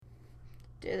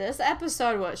Dude, this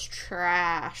episode was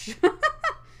trash.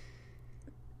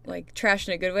 Like, trash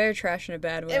in a good way or trash in a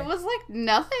bad way? It was like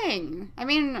nothing. I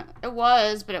mean, it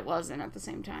was, but it wasn't at the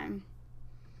same time.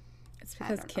 It's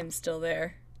because Kim's still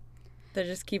there. They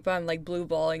just keep on, like, blue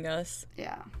balling us.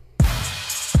 Yeah.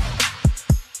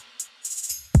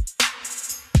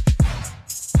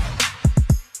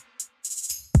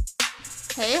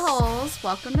 Hey holes,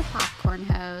 welcome to Popcorn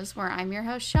Hose, where I'm your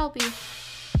host Shelby.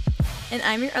 And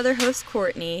I'm your other host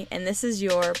Courtney, and this is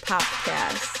your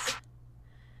Popcast.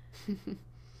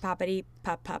 Poppity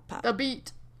pop pop pop. The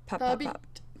beat. Pop the pop beat. pop.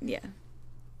 Yeah.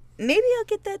 Maybe I'll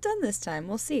get that done this time.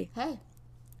 We'll see. Hey.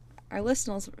 Our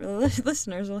listeners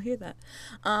will hear that.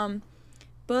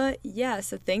 But yeah,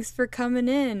 so thanks for coming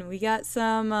in. We got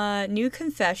some new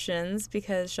confessions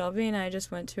because Shelby and I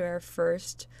just went to our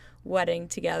first wedding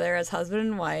together as husband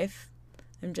and wife.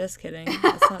 I'm just kidding.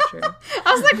 That's not true.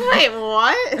 I was like, wait,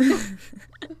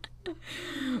 what?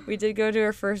 We did go to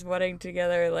our first wedding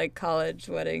together, like college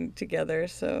wedding together,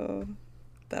 so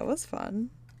that was fun.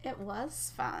 It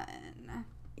was fun.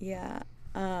 Yeah.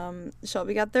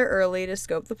 Shelby got there early to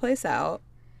scope the place out.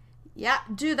 Yeah,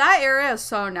 dude, that area is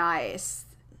so nice.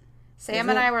 Sam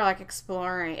and I were, like,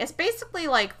 exploring. It's basically,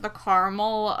 like, the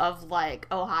Carmel of, like,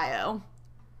 Ohio.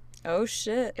 Oh,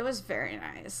 shit. It was very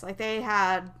nice. Like, they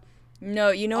had...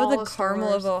 No, you know the Carmel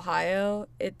stores. of Ohio?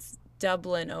 It's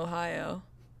Dublin, Ohio.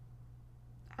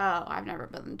 Oh, I've never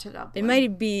been to Dublin. It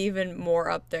might be even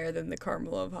more up there than the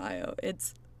Carmel of Ohio.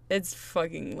 It's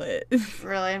fucking lit.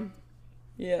 Really?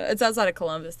 Yeah, it's outside of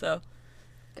Columbus, though.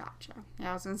 Gotcha.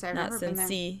 Yeah, I was going to say, I've Not never been there.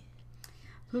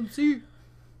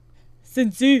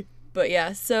 Cincy. But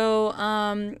yeah, so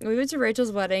we went to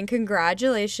Rachel's wedding.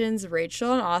 Congratulations,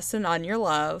 Rachel and Austin, on your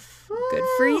love. Woo! Good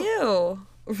for you.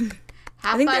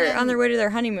 I think they're on their way to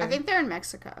their honeymoon. I think they're in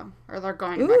Mexico. Or they're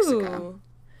going to Mexico.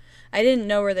 I didn't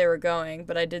know where they were going,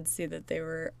 but I did see that they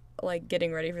were, like,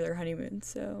 getting ready for their honeymoon.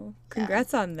 So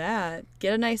congrats on that.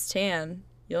 Get a nice tan.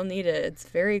 You'll need it. It's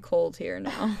very cold here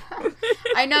now.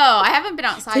 I know. I haven't been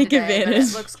outside Take today,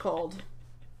 advantage. but it looks cold.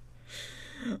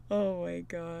 Oh my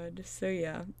god. So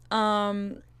yeah.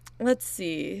 Let's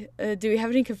see. Do we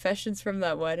have any confessions from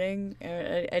that wedding?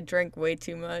 I drank way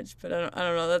too much, but I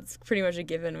don't know. That's pretty much a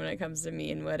given when it comes to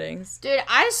me and weddings. Dude,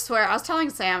 I swear, I was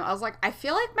telling Sam, I was like, I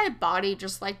feel like my body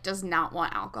just, like, does not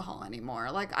want alcohol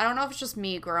anymore. Like, I don't know if it's just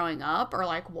me growing up or,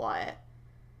 like, what.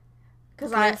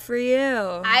 Good for you.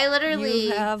 I literally...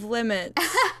 You have limits.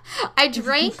 I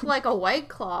drank, like, a White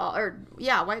Claw,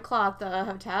 White Claw at the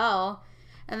hotel.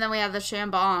 And then we had the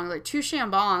Shambong, like 2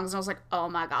 Shambongs, and I was like, oh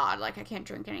my god, like, I can't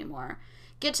drink anymore.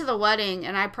 Get to the wedding,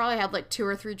 and I probably had, like, 2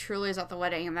 or 3 Trulies at the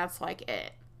wedding, and that's, like,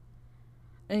 it.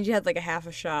 And you had, like, a half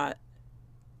a shot.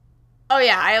 Oh,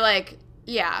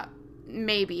 yeah,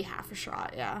 maybe half a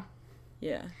shot, yeah.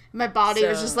 Yeah. My body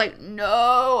was just like,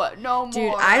 no more.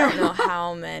 Dude, I don't know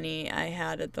how many I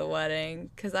had at the wedding,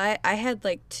 because I had,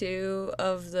 like, 2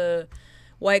 of the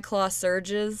White Claw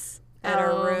Surges at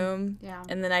our room. Yeah.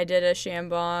 And then I did a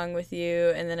Shambong with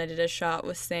you, and then I did a shot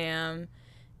with Sam,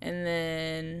 and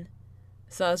then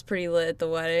so I was pretty lit at the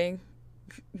wedding.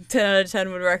 10 out of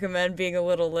 10 would recommend being a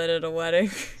little lit at a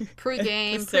wedding.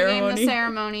 Pre-game ceremony. the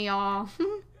ceremony, y'all.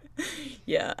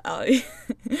 Yeah, I'm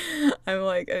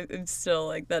still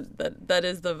like that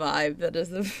is the vibe. That is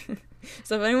the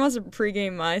So if anyone wants to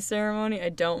pregame my ceremony, I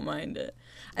don't mind it.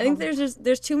 I think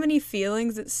there's too many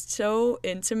feelings. It's so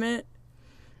intimate.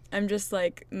 I'm just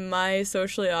like, my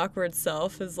socially awkward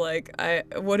self is like,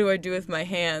 what do I do with my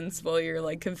hands while you're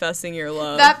like confessing your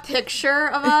love? That picture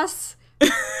of us,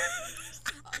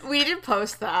 we need to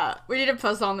post that. We need to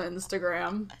post on the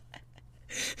Instagram.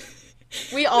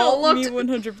 We all looked. Me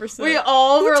 100%. We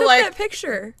all were Who took like that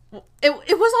picture. It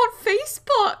was on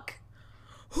Facebook.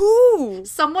 Who?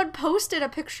 Someone posted a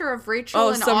picture of Rachel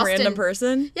and Austin. Some random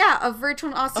person? Yeah, of Rachel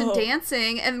and Austin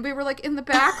dancing, and we were like in the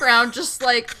background just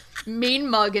like mean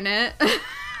mugging it.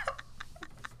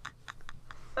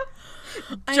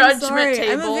 I'm sorry.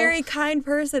 table. I'm a very kind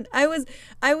person. I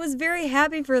was very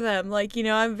happy for them. Like, you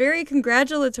know, I'm very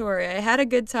congratulatory. I had a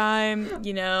good time.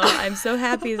 You know, I'm so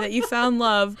happy that you found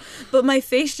love, but my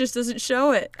face just doesn't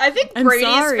show it. I think I'm Brady's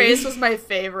sorry. face was my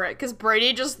favorite because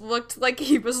Brady just looked like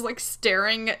he was like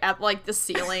staring at like the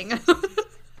ceiling.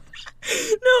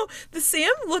 No, the Sam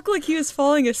looked like he was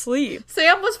falling asleep.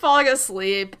 Sam was falling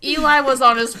asleep. Eli was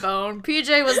on his phone.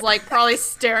 PJ was like probably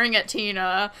staring at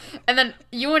Tina. And then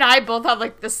you and I both had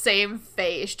like the same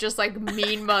face, just like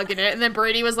mean mugging it. And then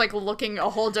Brady was like looking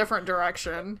a whole different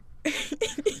direction.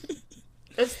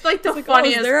 It It's like the Like,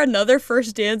 funniest. is there another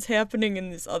first dance happening in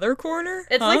this other corner?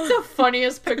 It's like the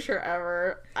funniest picture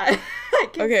ever. I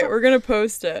can't Okay, stop- we're gonna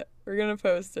post it. We're gonna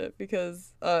post it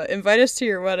because invite us to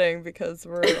your wedding because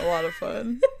we're a lot of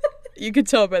fun. You could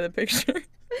tell by the picture.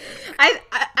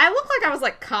 I look like I was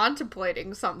like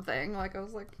contemplating something. Like I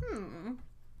was like,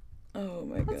 Oh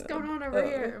my god. what's going on over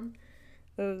here?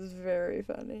 That was very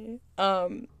funny.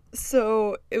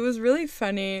 So it was really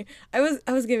funny. I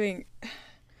was giving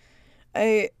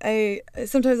I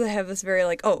sometimes I have this very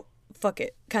like, oh, fuck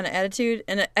it kind of attitude,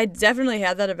 and I definitely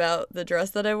had that about the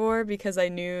dress that I wore because I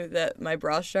knew that my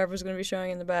bra strap was going to be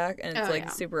showing in the back and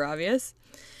it's super obvious.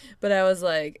 But I was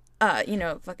like,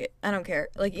 fuck it. I don't care.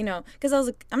 Like, cuz I was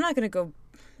like, I'm not going to go,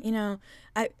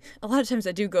 a lot of times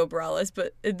I do go braless,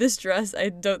 but in this dress I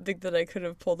don't think that I could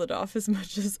have pulled it off as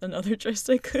much as another dress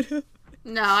I could have.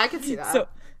 No, I could see that.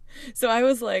 So I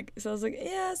was like,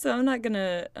 yeah, so I'm not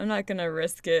gonna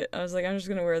risk it. I was like, I'm just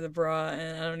gonna wear the bra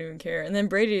and I don't even care. And then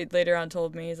Brady later on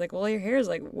told me, he's like, well, your hair is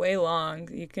like way long,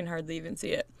 you can hardly even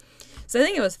see it. So I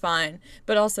think it was fine,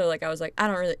 but also like I was like, I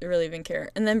don't really even care.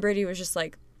 And then Brady was just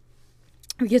like,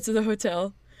 we get to the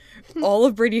hotel, all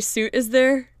of Brady's suit is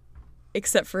there,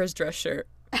 except for his dress shirt.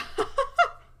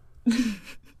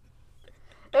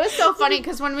 It was so funny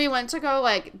because when we went to go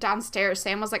like downstairs,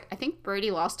 Sam was like, I think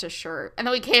Brady lost his shirt. And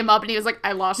then we came up and he was like,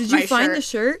 I lost my shirt. Did you find the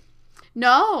shirt?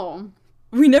 No.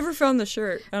 We never found the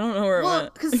shirt. I don't know where it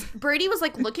went. Because Brady was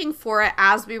like looking for it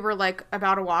as we were like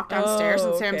about to walk downstairs.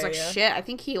 And Sam's like, shit, I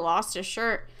think he lost his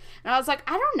shirt. And I was like,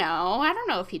 I don't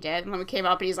know if he did. And then we came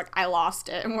up and he's like, I lost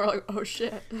it. And we're like, oh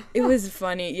shit. It was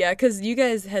funny, yeah, because you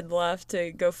guys had left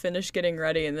to go finish getting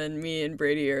ready, and then me and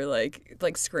Brady are like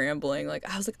scrambling. Like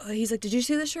I was like, oh, he's like, did you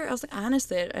see the shirt? I was like,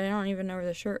 honestly, I don't even know where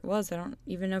the shirt was. I don't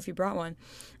even know if you brought one.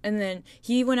 And then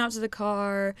he went out to the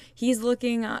car. He's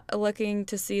looking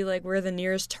to see like where the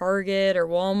nearest Target or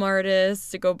Walmart is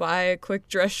to go buy a quick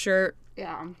dress shirt.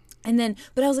 Yeah. And then,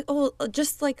 but I was like, oh,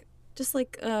 just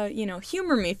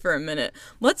humor me for a minute.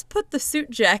 Let's put the suit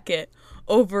jacket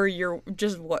over your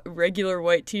just regular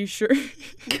white t-shirt.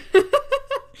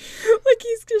 Like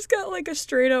he's just got like a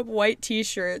straight up white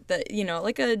t-shirt that,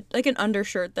 like an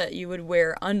undershirt that you would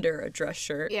wear under a dress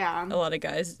shirt. Yeah. A lot of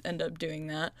guys end up doing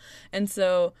that. And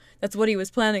so that's what he was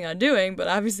planning on doing, but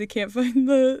obviously can't find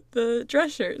the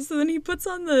dress shirt. So then he puts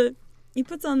on the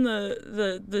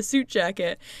suit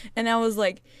jacket, and I was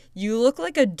like, you look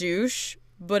like a douche,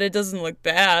 but it doesn't look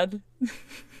bad.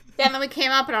 Yeah, and then we came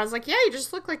up and I was like, yeah, you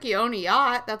just look like you own a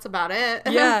yacht. That's about it.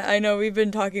 Yeah, I know. We've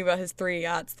been talking about his 3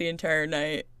 yachts the entire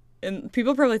night. And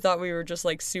people probably thought we were just,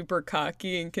 like, super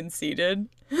cocky and conceited.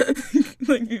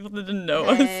 Like, people that didn't know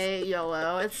us. Hey,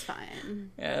 YOLO, it's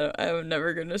fine. Yeah, I'm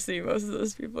never going to see most of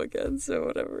those people again, so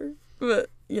whatever. But,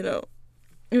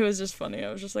 it was just funny.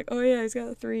 I was just like, oh, yeah, he's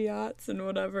got 3 yachts and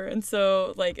whatever. And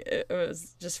so, like, it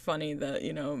was just funny that,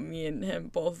 me and him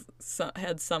both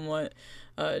had somewhat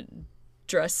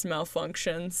dress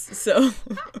malfunctions, so...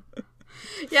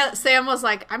 Yeah, Sam was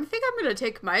like, I think I'm going to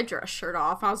take my dress shirt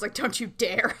off. I was like, don't you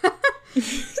dare.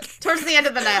 Towards the end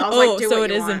of the night, I was like, do so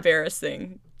what it you is want.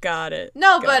 embarrassing. Got it.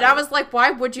 No, but I was like, why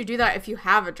would you do that if you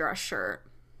have a dress shirt?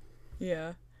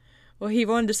 Yeah. Well, he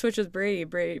wanted to switch with Brady.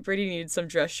 Brady needed some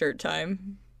dress shirt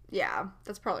time. Yeah,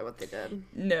 that's probably what they did.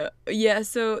 No. Yeah,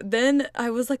 so then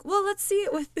I was like, well, let's see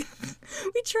it with...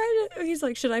 We tried it. He's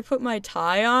like, should I put my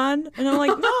tie on? And I'm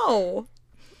like, no.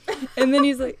 And then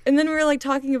he's like, and then we were like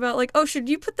talking about like, oh, should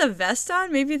you put the vest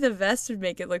on? Maybe the vest would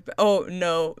make it look. Oh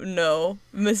no,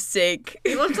 mistake.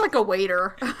 He looked like a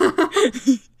waiter.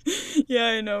 Yeah,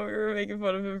 I know. We were making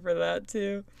fun of him for that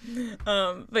too.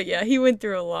 But yeah, he went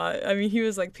through a lot. I mean, he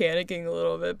was like panicking a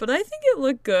little bit, but I think it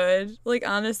looked good. Like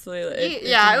honestly,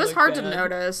 it was hard to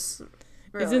notice.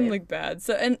 Really. It didn't look bad.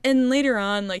 So and later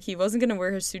on, like he wasn't gonna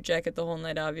wear his suit jacket the whole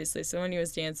night, obviously. So when he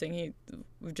was dancing, he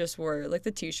just wore like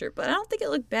the t-shirt. But I don't think it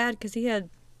looked bad because he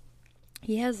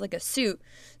has like a suit,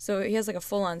 so he has like a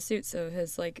full on suit. So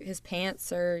his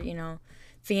pants are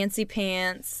fancy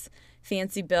pants,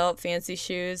 fancy belt, fancy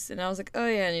shoes. And I was like, oh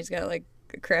yeah, and he's got like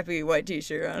a crappy white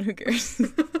t-shirt on. Who cares?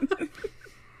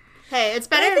 Hey, it's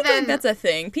better than... like that's a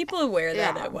thing. People wear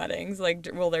that at weddings, like,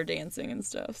 while they're dancing and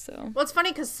stuff, so... Well, it's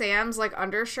funny because Sam's, like,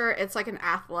 undershirt, it's, like, an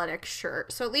athletic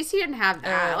shirt. So at least he didn't have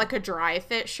that, like, a dry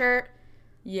fit shirt.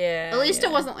 Yeah. At least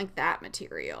it wasn't, like, that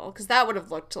material, because that would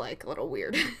have looked, like, a little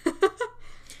weird.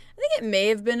 I think it may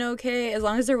have been okay, as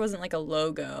long as there wasn't, like, a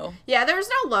logo. Yeah, there was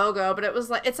no logo, but it was,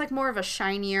 like, it's, like, more of a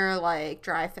shinier, like,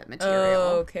 dry fit material.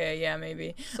 Oh, okay, yeah,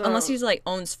 maybe. So, unless he's, like,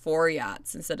 owns 4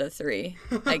 yachts instead of 3.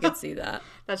 I could see that.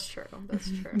 That's true.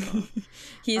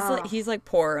 He's, like,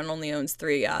 poor and only owns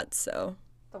 3 yachts, so.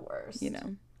 The worst.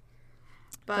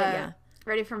 But yeah.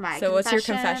 Ready for my So confession? what's your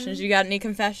confessions? You got any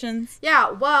confessions?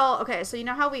 Yeah, well, okay, so you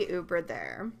know how we Ubered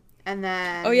there? And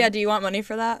then... Oh, yeah, do you want money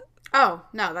for that? Oh,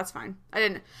 no, that's fine. I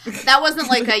didn't... That wasn't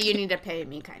like a you need to pay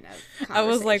me kind of conversation. I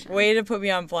was like, way to put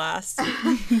me on blast.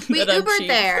 We Ubered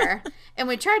there, and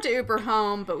we tried to Uber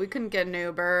home, but we couldn't get an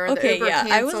Uber. Okay, the Uber yeah,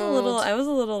 canceled. I was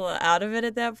a little out of it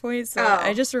at that point, so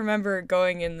I just remember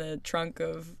going in the trunk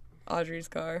of Audrey's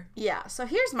car. Yeah, so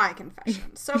here's my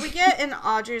confession. So we get in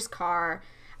Audrey's car.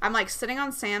 I'm like sitting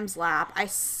on Sam's lap. I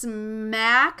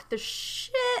smack the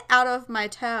shit out of my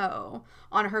toe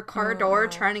on her car door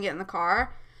trying to get in the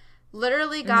car.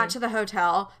 Literally got to the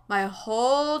hotel. My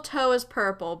whole toe is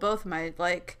purple. Both my,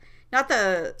 like, not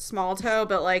the small toe,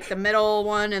 but like the middle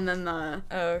one and then the...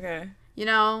 Oh, okay. You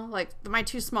know, like my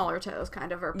two smaller toes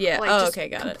kind of are yeah. like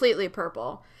just completely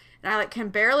purple. And I like can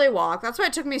barely walk. That's why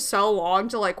it took me so long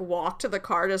to like walk to the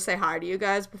car to say hi to you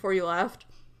guys before you left.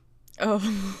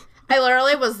 Oh. I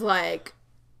literally was like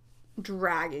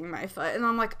dragging my foot, and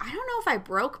I'm like, I don't know if I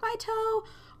broke my toe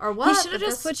or what. He should have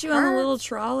just put you on the little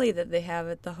trolley that they have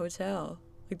at the hotel,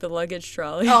 like the luggage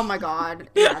trolley. Oh my god!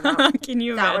 Yeah, can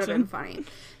you imagine? That would have been funny.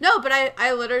 No, but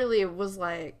I literally was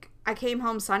like, I came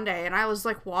home Sunday and I was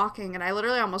like walking, and I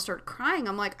literally almost started crying.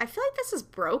 I'm like, I feel like this is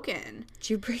broken.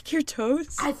 Did you break your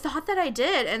toes? I thought that I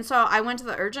did, and so I went to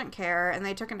the urgent care, and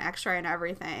they took an X-ray and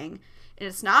everything, and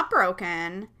it's not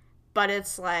broken. But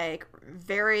it's, like,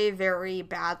 very, very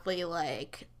badly,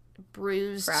 like,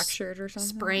 bruised. Fractured or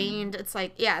something? Sprained. It's,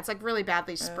 like, yeah, it's, like, really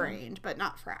badly sprained, but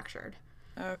not fractured.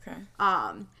 Okay.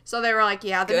 So they were like,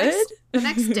 yeah, the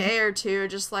next day or two,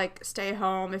 just, like, stay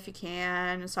home if you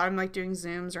can. So I'm, like, doing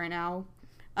Zooms right now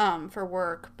for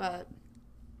work, but...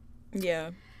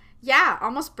 Yeah. Yeah,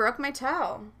 almost broke my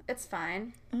toe. It's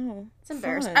fine. Oh, it's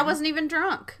embarrassing. Fun. I wasn't even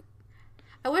drunk.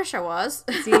 I wish I was.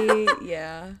 See,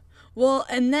 yeah. Well,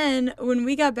 and then when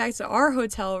we got back to our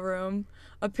hotel room,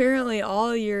 apparently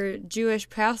all your Jewish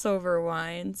Passover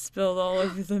wine spilled all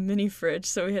over the mini fridge,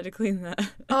 so we had to clean that.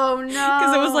 Oh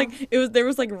no! Because there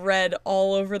was like red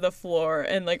all over the floor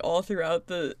and like all throughout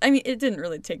the. I mean, it didn't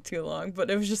really take too long,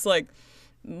 but it was just like.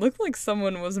 Looked like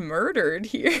someone was murdered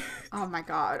here. Oh my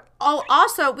god. Oh,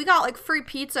 also, we got like free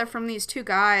pizza from these two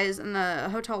guys in the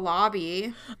hotel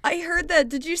lobby. I heard that.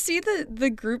 Did you see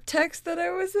the group text that I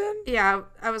was in? Yeah,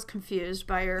 I was confused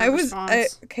by your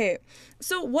response. Okay.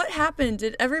 So what happened?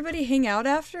 Did everybody hang out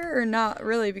after or not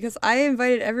really? Because I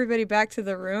invited everybody back to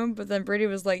the room, but then Brady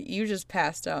was like, you just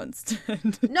passed out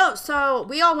instead. No, so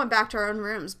we all went back to our own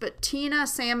rooms, but Tina,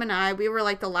 Sam, and I, we were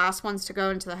like the last ones to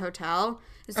go into the hotel.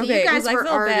 So okay, because I felt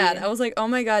already... bad. I was like, oh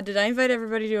my god, did I invite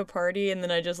everybody to a party and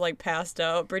then I just like passed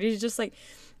out? Brady's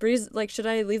like, should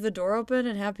I leave the door open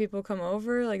and have people come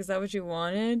over? Like, is that what you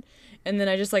wanted? And then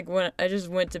I just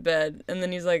went to bed. And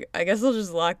then he's like, I guess I'll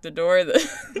just lock the door then.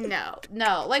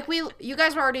 No. Like you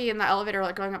guys were already in the elevator,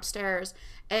 like going upstairs,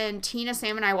 and Tina,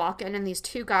 Sam, and I walk in, and these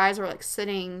two guys were like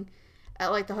sitting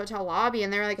at like the hotel lobby,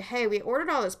 and they're like, hey, we ordered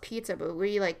all this pizza, but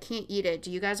we like can't eat it.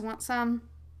 Do you guys want some?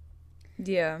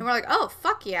 Yeah. And we're like, oh,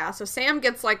 fuck yeah. So Sam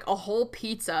gets like a whole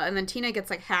pizza, and then Tina gets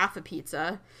like half a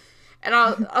pizza. And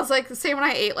I was like, Sam and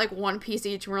I ate like one piece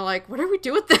each, and we're like, what do we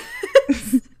do with this?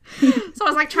 So I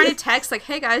was like trying to text, like,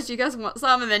 hey guys, do you guys want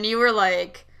some? And then you were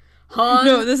like, Huns.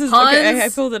 No, this is, okay, I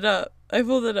pulled it up.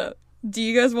 Do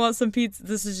you guys want some pizza?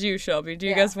 This is you, Shelby. Do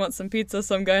you guys want some pizza?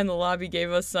 Some guy in the lobby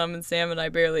gave us some, and Sam and I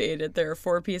barely ate it. There are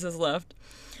 4 pieces left.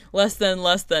 Less than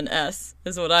S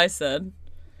is what I said.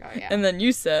 Oh, yeah. And then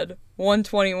you said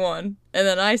 121. And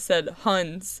then I said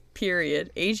Huns,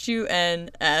 period.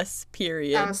 HUNS,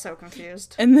 period. I was so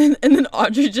confused. And then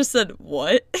Audrey just said,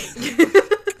 what?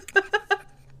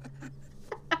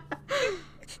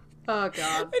 Oh,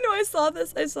 God. I know, I saw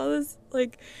this,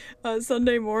 like,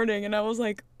 Sunday morning, and I was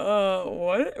like,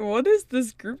 what is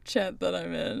this group chat that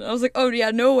I'm in? I was like, oh,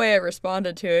 yeah, no way I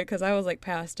responded to it, because I was, like,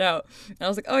 passed out. And I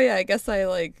was like, oh, yeah, I guess I,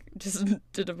 like, just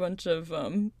did a bunch of,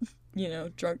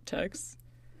 drunk texts.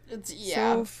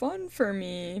 Yeah. So fun for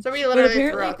me. So we literally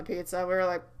threw out the pizza. We were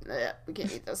like, we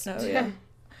can't eat this. Oh, yeah.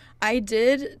 I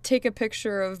did take a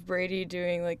picture of Brady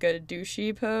doing, like, a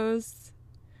douchey pose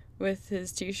with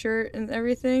his t-shirt and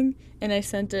everything, and I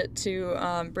sent it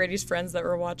to Brady's friends that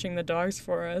were watching the dogs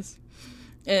for us,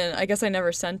 and I guess I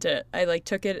never sent it. I like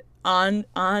took it on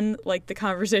like the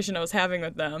conversation I was having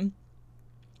with them,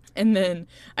 and then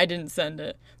I didn't send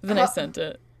it, but then I sent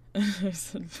it.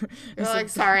 You're like,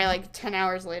 sorry, like 10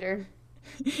 hours later.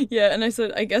 Yeah, and I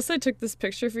said, I guess I took this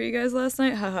picture for you guys last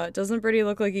night. Haha, doesn't Brady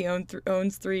look like he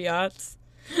owns 3 yachts?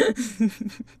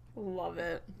 Love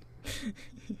it.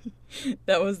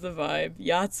 That was the vibe.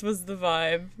 Yachts was the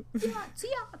vibe. Yachts.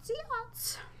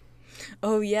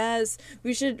 Oh yes,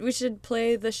 we should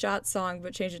play the shot song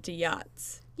but change it to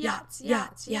yachts. Yachts.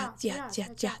 Yachts.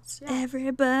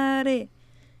 Everybody.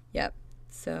 Yep.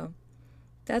 So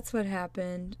that's what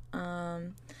happened. I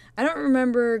don't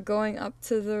remember going up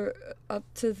to the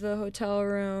hotel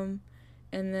room,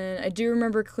 and then I do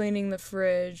remember cleaning the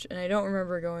fridge, and I don't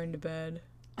remember going to bed.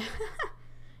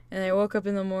 And I woke up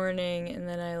in the morning, and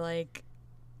then I like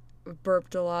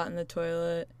burped a lot in the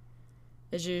toilet,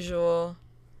 as usual.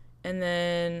 And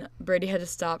then Brady had to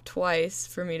stop twice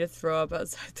for me to throw up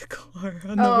outside the car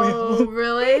on the way home. Oh,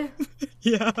 really?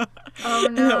 Yeah. Oh, no.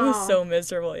 And that was so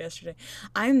miserable yesterday.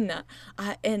 I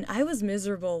was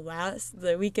miserable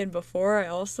the weekend before. I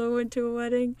also went to a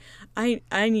wedding.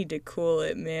 I need to cool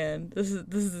it, man. This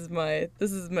is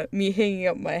me hanging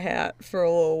up my hat for a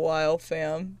little while,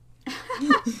 fam.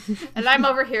 And I'm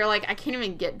over here like I can't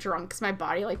even get drunk because my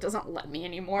body like doesn't let me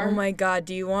anymore. Oh my god,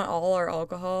 do you want all our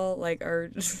alcohol? Like I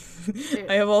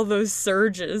have all those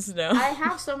surges now. I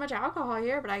have so much alcohol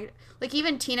here, but I like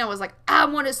even Tina was like, I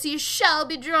want to see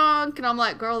Shelby drunk, and I'm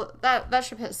like, girl, that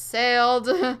ship has sailed.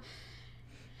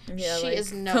 Yeah, she like,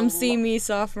 is no come see me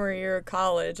sophomore year of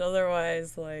college.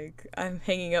 Otherwise, like, I'm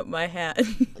hanging up my hat.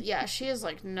 Yeah, she is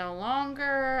like no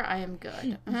longer. I am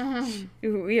good.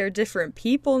 We are different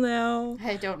people now.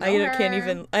 I don't know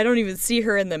her. I don't even see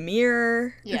her in the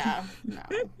mirror. Yeah, no.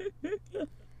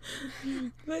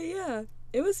 But yeah,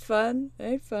 it was fun. I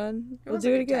had fun. We'll was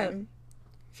do a it good again. time.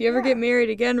 If you ever Yeah. get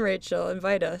married again, Rachel,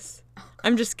 invite us.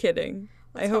 I'm just kidding.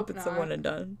 I hope hope it's a not. one and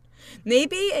done.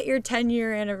 Maybe at your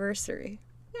 10-year anniversary.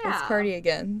 Yeah. Let's party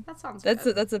again. That sounds That's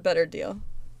good. a better deal.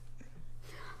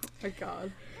 Oh my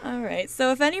god. All right.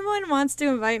 So if anyone wants to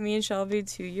invite me and Shelby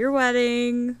to your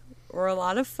wedding, we're a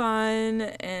lot of fun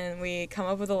and we come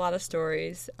up with a lot of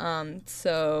stories. Email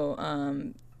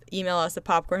us at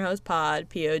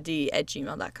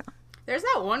popcornhostpod@gmail.com. There's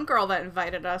that one girl that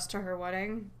invited us to her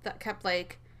wedding that kept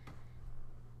like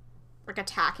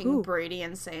attacking Ooh. Brady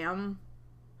and Sam.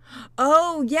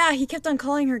 Oh, yeah, he kept on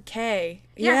calling her Kay.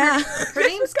 Yeah. Her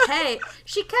name's Kay.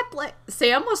 She kept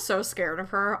Sam was so scared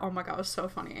of her. Oh my god, it was so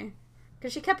funny.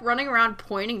 Because she kept running around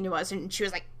pointing to us and she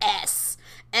was like, S,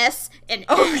 and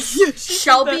S. Yeah,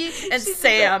 Shelby and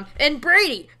Sam and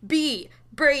Brady, B,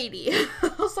 Brady. I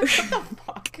was like, what the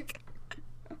fuck?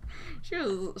 She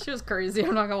was crazy,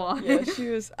 I'm not gonna lie. Yeah, she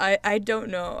was. I don't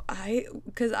know.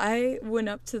 Because I went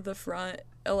up to the front,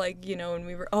 like, you know, when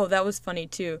we were. Oh, that was funny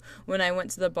too. When I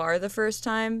went to the bar the first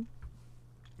time.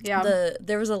 Yeah.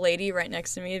 There was a lady right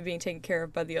next to me being taken care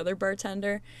of by the other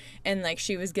bartender, and like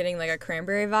she was getting like a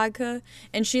cranberry vodka,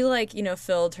 and she like, you know,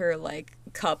 filled her like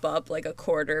cup up like a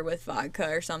quarter with vodka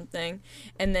or something,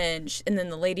 and then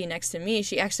the lady next to me,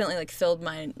 she accidentally like filled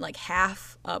mine like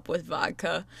half up with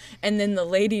vodka, and then the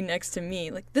lady next to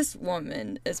me, like this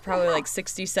woman is probably like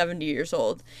 60, 70 years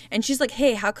old, and she's like,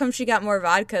 hey, how come she got more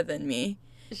vodka than me?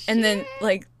 And then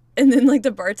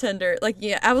the bartender, like,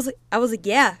 yeah, I was like,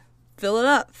 yeah. Fill it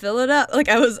up. Like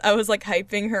I was like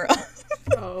hyping her up.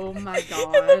 Oh my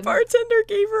god. And the bartender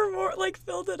gave her more, like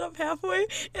filled it up halfway,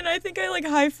 and I think I like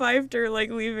high-fived her like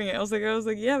leaving it. I was like,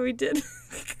 yeah, we did.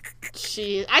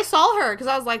 I saw her because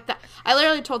I was like, I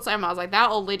literally told Sam, I was like, that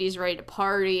old lady's ready to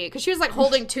party, because she was like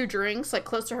holding 2 drinks like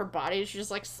close to her body. She's just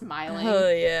like smiling.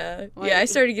 Oh yeah, Like, yeah. I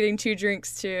started getting 2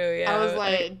 drinks too. Yeah, I was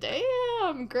like,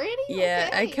 damn, Grady. yeah,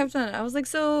 okay. I kept on. I was like,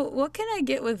 so what can I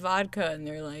get with vodka? And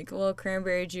they're like, well,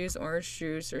 cranberry juice, orange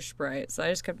juice, or Sprite. So I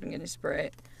just kept on getting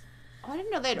Sprite. Oh, I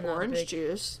didn't know they had I'm not orange big-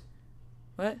 juice.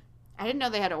 What? I didn't know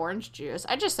they had orange juice.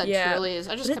 I just said Yeah, Trulies.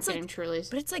 I just but kept it's like- getting Trulies.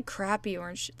 But it's like crappy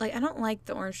orange. Like I don't like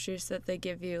the orange juice that they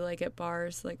give you like at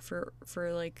bars, like for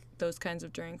like those kinds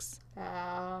of drinks.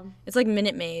 It's like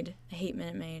Minute Maid. I hate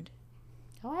Minute Maid.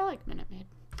 Oh, I like Minute Maid.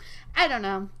 I don't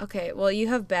know. Okay, well you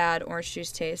have bad orange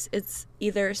juice taste. It's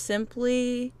either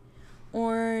Simply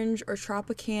Orange or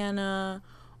Tropicana,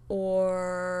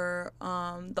 or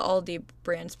the Aldi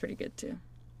brand's pretty good too,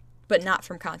 but not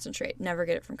from concentrate. Never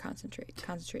get it from concentrate.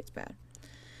 Concentrate's bad.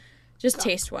 Just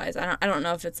taste wise, I don't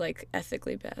know if it's like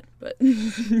ethically bad, but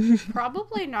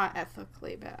Probably not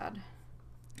ethically bad.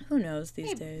 who knows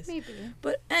these days. Maybe.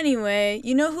 But anyway,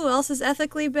 you know who else is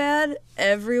ethically bad?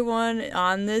 Everyone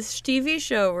on this TV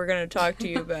show we're going to talk to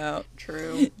you about.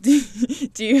 True.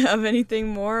 Do you have anything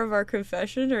more of our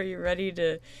confession? Or are you ready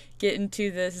to get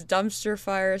into this dumpster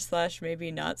fire /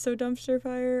 maybe not so dumpster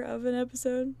fire of an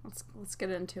episode? Let's get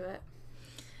into it.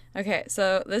 Okay,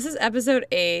 so this is episode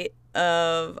 8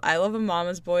 of I Love a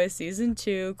Mama's Boy season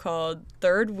 2, called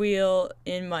Third Wheel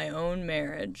in My Own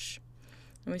Marriage.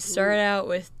 And we start out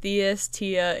with Theus,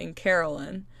 Tia, and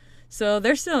Carolyn. So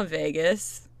they're still in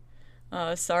Vegas.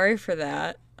 Sorry for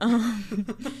that.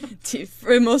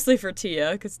 Mostly for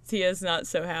Tia, because Tia's not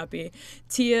so happy.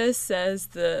 Tia says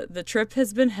the trip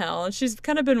has been hell, and she's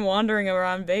kind of been wandering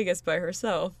around Vegas by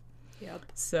herself. Yep.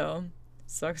 So,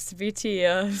 sucks to be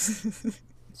Tia.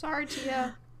 Sorry,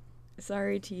 Tia.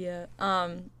 Sorry, Tia.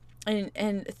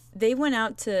 And they went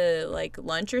out to, like,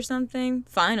 lunch or something,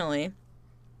 finally.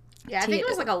 Yeah, I think it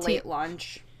was, like, a late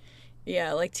lunch.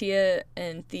 Yeah, like, Tia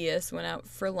and Theus went out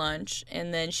for lunch,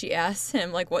 and then she asked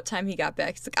him, like, what time he got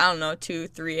back. He's like, I don't know, 2,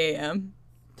 3 a.m.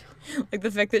 Like,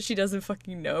 the fact that she doesn't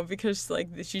fucking know because, like,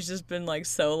 she's just been, like,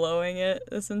 soloing it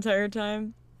this entire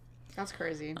time. That's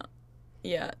crazy.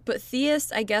 Yeah, but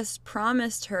Theus, I guess,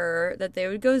 promised her that they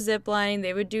would go ziplining,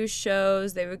 they would do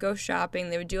shows, they would go shopping,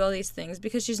 they would do all these things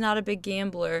because she's not a big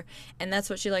gambler, and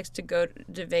that's what she likes to go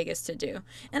to Vegas to do.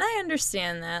 And I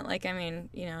understand that. Like, I mean,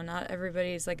 you know, not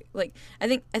everybody's like I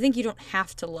think you don't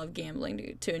have to love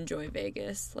gambling to enjoy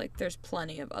Vegas. Like, there's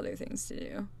plenty of other things to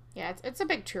do. Yeah, it's a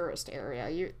big tourist area.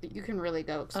 You can really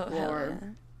go explore. Oh,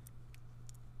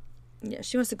 yeah,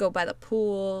 she wants to go by the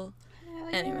pool. Hell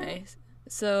yeah. Anyways.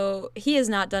 So he has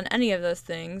not done any of those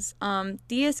things.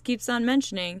 Theus keeps on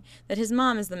mentioning that his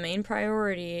mom is the main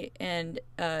priority and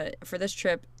for this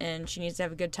trip, and she needs to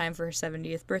have a good time for her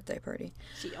 70th birthday party.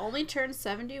 She only turned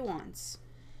 70 once.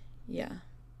 Yeah,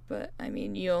 but I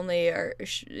mean, you only are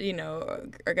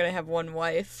gonna have one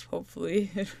wife,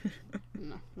 hopefully.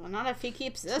 No, well, not if he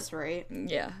keeps this right.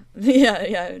 Yeah,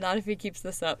 not if he keeps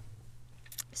this up.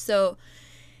 So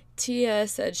Tia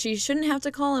said she shouldn't have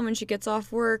to call him when she gets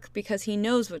off work because he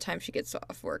knows what time she gets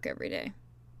off work every day.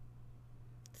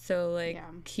 So, like,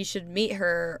 he should meet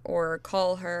her or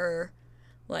call her,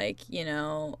 like, you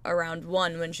know, around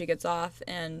 1 when she gets off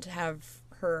and have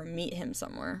her meet him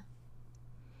somewhere.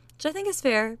 Which I think is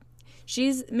fair.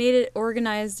 She's made it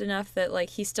organized enough that,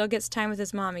 like, he still gets time with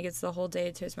his mom. He gets the whole day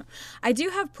to his mom. I do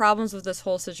have problems with this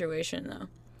whole situation, though.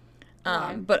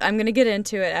 But I'm going to get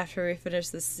into it after we finish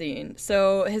this scene.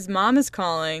 So his mom is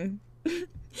calling.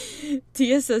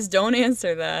 Tia says, don't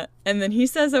answer that. And then he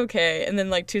says, okay. And then,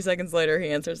 like, 2 seconds later, he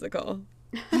answers the call.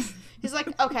 He's like,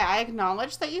 okay, I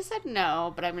acknowledge that you said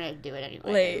no, but I'm going to do it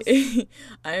anyway. Like,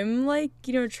 I'm, like,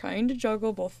 you know, trying to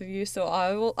juggle both of you. So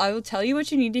I will tell you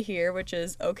what you need to hear, which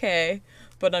is, okay.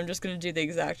 But I'm just going to do the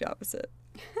exact opposite.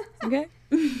 Okay?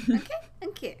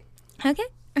 Okay.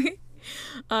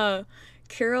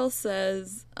 Carol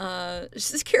says,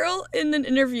 Carol in an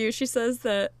interview, she says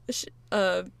that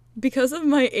because of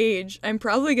my age, I'm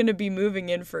probably going to be moving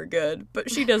in for good, but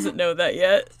she doesn't know that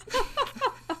yet.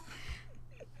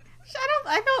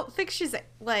 I don't think she's,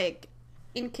 like,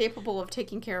 incapable of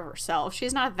taking care of herself.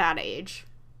 She's not that age.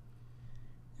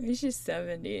 Maybe she's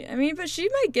 70. I mean, but she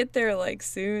might get there, like,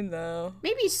 soon, though.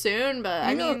 Maybe soon,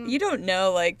 but you don't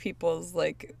know, like, people's,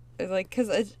 like, because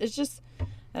it's just,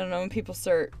 I don't know, when people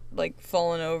start, like,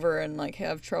 falling over and, like,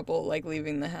 have trouble, like,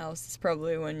 leaving the house, it's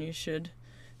probably when you should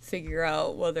figure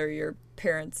out whether your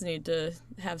parents need to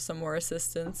have some more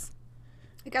assistance.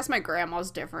 I guess my grandma's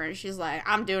different. She's like,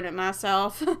 I'm doing it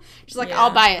myself. She's like,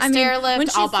 I'll buy a stair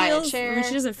lift, I'll buy a chair. When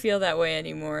she doesn't feel that way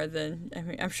anymore, then, I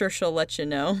mean, I'm sure she'll let you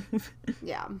know.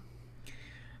 Yeah.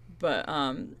 But,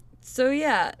 so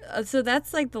yeah, so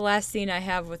that's, like, the last scene I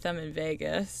have with them in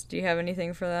Vegas. Do you have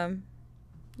anything for them?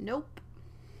 Nope.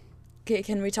 Okay,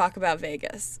 can we talk about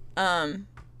Vegas? I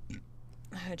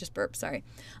just burped, sorry.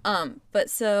 But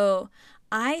so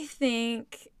I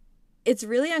think it's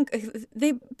really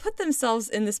they put themselves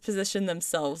in this position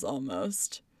themselves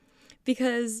almost,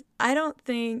 because I don't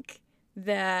think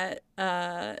that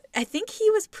I think he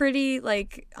was pretty,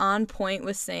 like, on point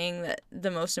with saying that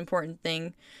the most important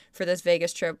thing for this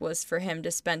Vegas trip was for him to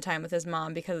spend time with his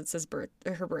mom because it's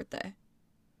her birthday.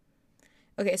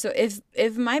 Okay, so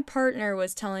if my partner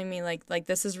was telling me, like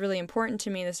this is really important to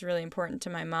me, this is really important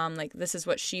to my mom, like, this is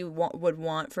what she would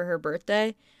want for her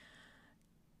birthday,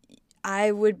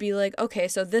 I would be like, okay,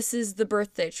 so this is the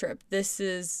birthday trip. This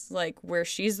is, like, where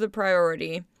she's the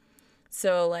priority.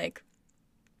 So, like,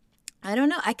 I don't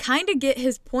know. I kind of get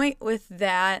his point with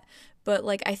that, but,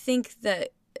 like, I think that,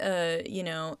 you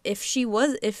know, if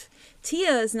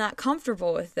Tia is not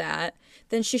comfortable with that,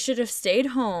 then she should have stayed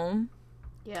home.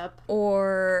 Yep.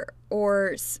 Or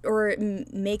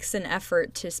makes an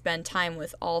effort to spend time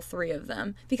with all 3 of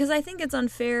them. Because I think it's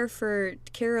unfair for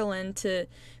Carolyn to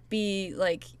be,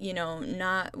 like, you know,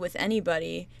 not with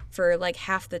anybody for, like,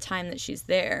 half the time that she's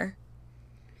there.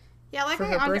 Yeah, like, for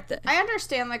her birthday. I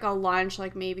understand, like, a lunch,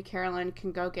 like, maybe Carolyn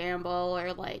can go gamble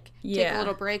or, like, take a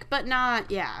little break, but not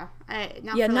for,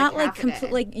 not, like, half a day.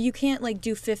 Like, you can't, like,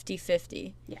 do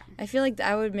 50-50. Yeah. I feel like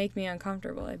that would make me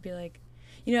uncomfortable. I'd be like,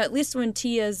 you know, at least when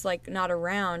Tia's, like, not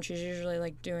around, she's usually,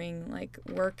 like, doing, like,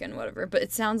 work and whatever. But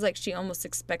it sounds like she almost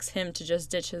expects him to just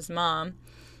ditch his mom,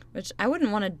 which I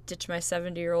wouldn't want to ditch my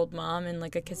 70-year-old mom in,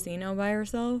 like, a casino by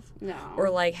herself. No. Or,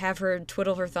 like, have her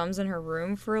twiddle her thumbs in her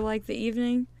room for, like, the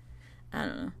evening. I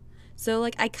don't know. So,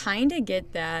 like, I kind of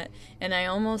get that, and I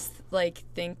almost, like,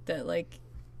 think that, like,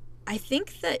 I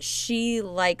think that she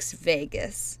likes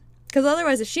Vegas. Because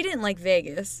otherwise, if she didn't like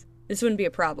Vegas, this wouldn't be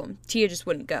a problem. Tia just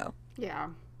wouldn't go. Yeah.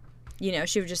 You know,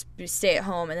 she would just stay at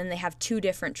home, and then they have 2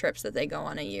 different trips that they go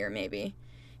on a year, maybe.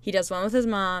 He does one with his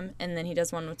mom, and then he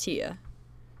does one with Tia,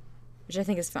 which I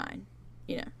think is fine.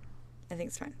 You know, I think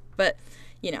it's fine. But,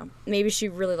 you know, maybe she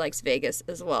really likes Vegas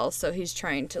as well, so he's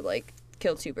trying to, like,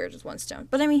 kill 2 birds with 1 stone.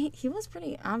 But I mean, he was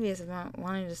pretty obvious about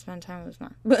wanting to spend time with his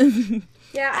mom. But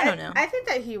yeah, I don't know. I think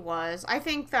that he was. I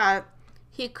think that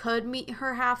he could meet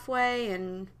her halfway,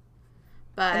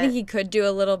 but I think he could do a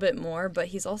little bit more. But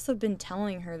he's also been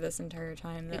telling her this entire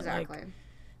time that exactly.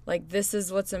 like this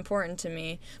is what's important to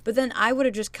me. But then I would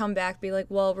have just come back, be like,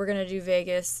 well, we're gonna do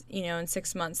Vegas, you know, in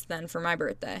 6 months then for my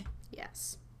birthday.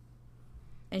 Yes.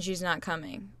 And she's not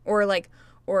coming,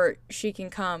 or she can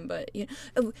come, but you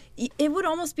know, it would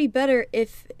almost be better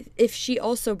if she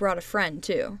also brought a friend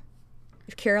too.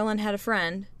 If Carolyn had a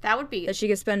friend that would be that she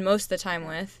could spend most of the time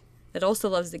with, that also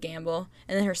loves to gamble,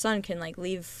 and then her son can like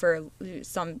leave for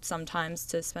sometimes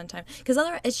to spend time. Because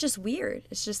otherwise, it's just weird.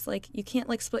 It's just like you can't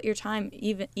like split your time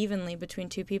evenly between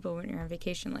 2 people when you're on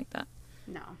vacation like that.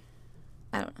 No.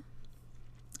 I don't know.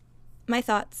 My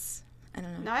thoughts. I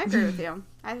don't know. No, I agree with you.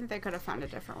 I think they could have found a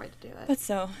different way to do it. But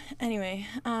so, anyway,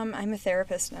 I'm a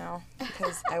therapist now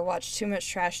because I watch too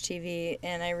much trash TV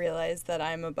and I realize that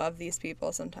I'm above these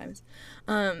people sometimes.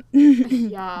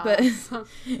 Yeah. But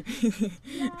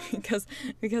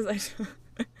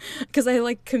because I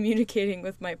like communicating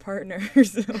with my partner.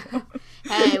 So.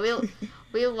 Hey,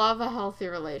 we love a healthy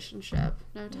relationship.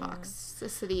 No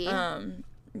toxicity.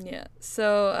 Yeah.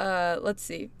 So, let's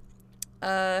see.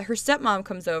 Her stepmom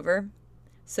comes over.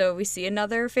 So we see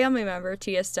another family member,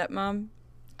 Tia's stepmom.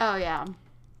 Oh, yeah.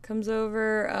 Comes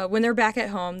over. When they're back at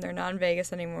home, they're not in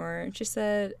Vegas anymore. And she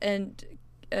said, and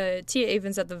Tia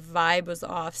even said the vibe was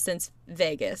off since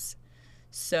Vegas.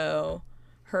 So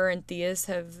her and Theus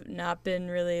have not been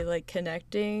really, like,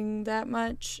 connecting that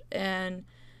much. And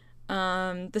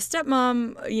the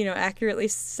stepmom, you know, accurately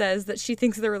says that she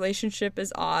thinks the relationship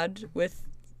is odd with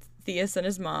Theus and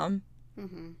his mom.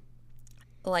 Mm-hmm.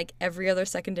 Like every other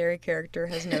secondary character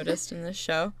has noticed in this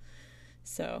show.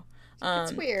 So,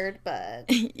 it's weird, but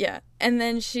yeah. And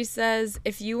then she says,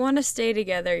 if you want to stay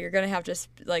together, you're going to have to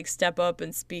like step up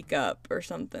and speak up or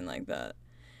something like that,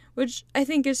 which I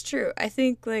think is true. I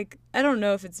think, like, I don't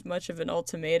know if it's much of an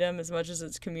ultimatum as much as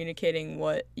it's communicating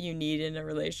what you need in a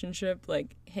relationship.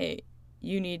 Like, hey,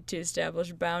 you need to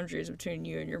establish boundaries between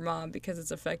you and your mom because it's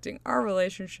affecting our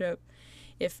relationship.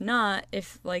 If not,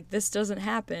 if like this doesn't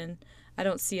happen, I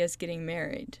don't see us getting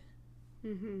married.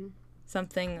 Mm-hmm.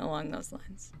 Something along those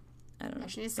lines. I don't know.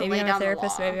 She needs to Maybe lay I'm down a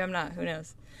therapist, the law. maybe I'm not. Who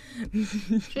knows?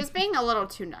 She's being a little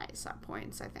too nice at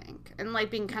points, I think. And,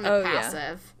 like, being kind of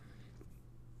passive.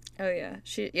 Oh, yeah.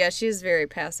 She's very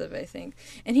passive, I think.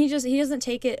 And he doesn't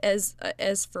take it as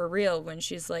for real when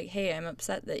she's like, hey, I'm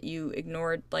upset that you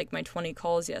ignored, like, my 20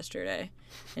 calls yesterday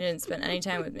and didn't spend any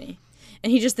time with me.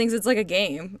 And he just thinks it's like a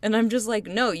game. And I'm just like,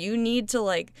 no, you need to,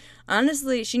 like,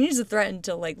 honestly, she needs to threaten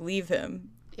to, like, leave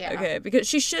him. Yeah. Okay, because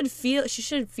she should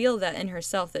feel that in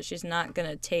herself that she's not going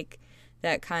to take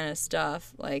that kind of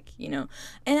stuff, like, you know.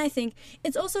 And I think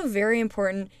it's also very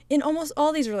important in almost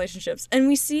all these relationships. And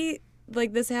we see,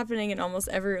 like, this happening in almost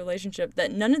every relationship,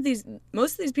 that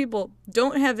most of these people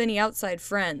don't have any outside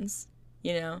friends,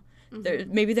 you know.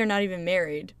 Mm-hmm. Maybe they're not even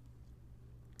married.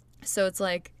 So it's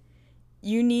like,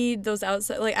 you need those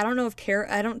outside, like, I don't know if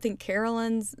I don't think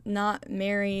Carolyn's not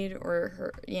married, or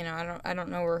her, you know, I don't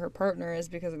know where her partner is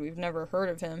because we've never heard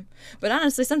of him. But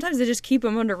honestly, sometimes they just keep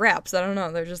them under wraps. I don't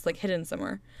know. They're just like hidden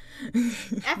somewhere.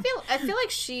 I feel like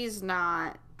she's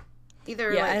not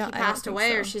either, like, he passed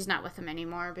away or she's not with him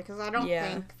anymore, because I don't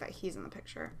think that he's in the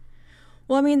picture.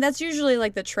 Well, I mean, that's usually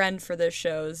like the trend for this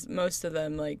shows. Most of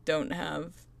them like don't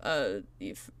have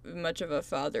much of a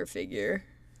father figure.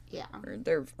 Yeah.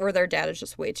 Or their dad is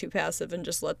just way too passive and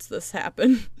just lets this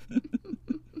happen.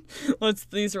 Lets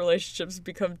these relationships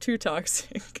become too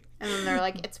toxic. And then they're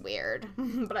like, it's weird.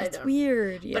 But it's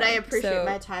weird, yeah. But I appreciate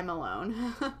my time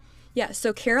alone. Yeah,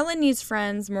 so Carolyn needs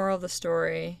friends, moral of the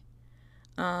story.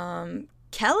 Kelly,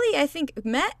 I think,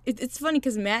 Matt, it's funny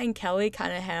because Matt and Kelly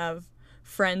kind of have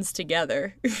friends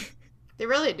together. They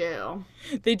really do.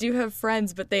 They do have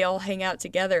friends, but they all hang out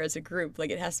together as a group. Like,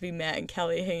 it has to be Matt and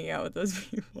Kelly hanging out with those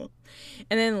people.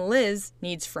 And then Liz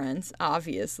needs friends,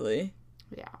 obviously.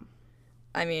 Yeah.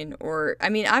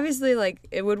 Obviously, like,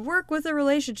 it would work with a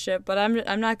relationship, but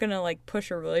I'm not gonna, like, push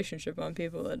a relationship on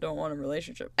people that don't want a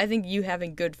relationship. I think you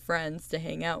having good friends to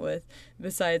hang out with,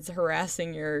 besides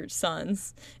harassing your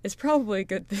sons, is probably a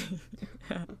good thing.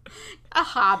 A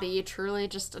hobby, truly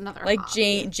just another like,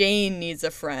 hobby. Jane needs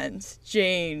a friend.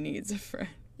 Jane needs a friend.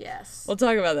 Yes. We'll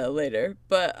talk about that later.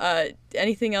 But,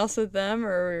 anything else with them,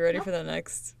 or are we ready for the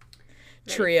next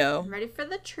trio? Ready for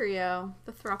the trio,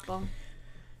 the throuple.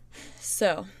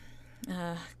 So,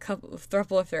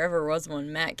 throuple if there ever was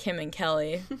one, Matt, Kim, and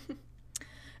Kelly.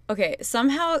 Okay,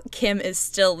 somehow Kim is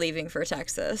still leaving for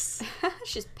Texas.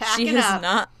 She's packing She has up.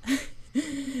 not.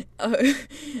 Oh,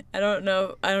 I don't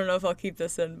know if I'll keep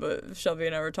this in, but Shelby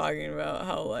and I were talking about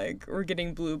how, like, we're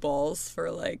getting blue balls for,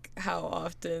 like, how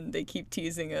often they keep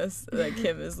teasing us that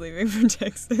Kim is leaving for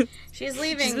Texas. She's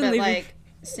leaving, like,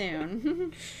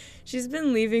 soon. She's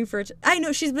been leaving for... I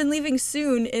know, she's been leaving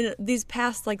soon in these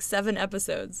past, like, 7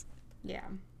 episodes. Yeah.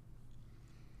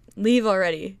 Leave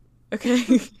already,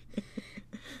 okay?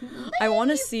 I want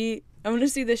to see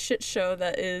the shit show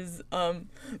that is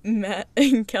Matt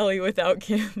and Kelly without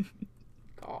Kim.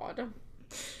 God.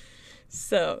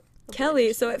 So,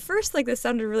 Kelly, so at first, like, this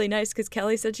sounded really nice because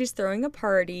Kelly said she's throwing a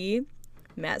party.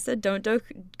 Matt said don't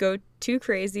go too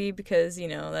crazy because, you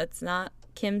know, that's not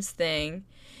Kim's thing.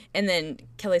 And then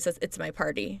Kelly says, it's my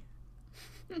party.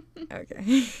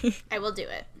 Okay. I will do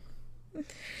it.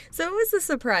 So it was a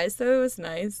surprise. So it was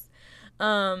nice.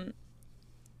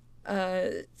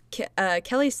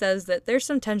 Kelly says that there's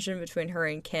some tension between her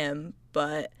and Kim,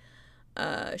 but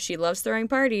she loves throwing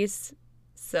parties.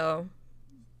 So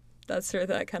that's where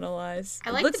that kind of lies.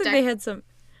 I like it looks like they had some...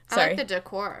 Sorry. I like the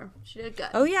decor. She did good.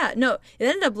 Oh, yeah. No, it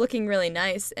ended up looking really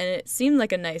nice, and it seemed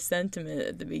like a nice sentiment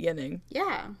at the beginning.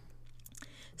 Yeah.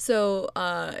 So,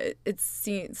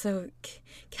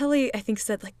 Kelly, I think,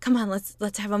 said, like, come on,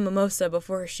 let's have a mimosa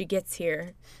before she gets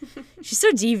here. She's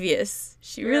so devious.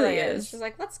 She really is. She's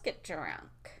like, let's get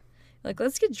drunk. Like,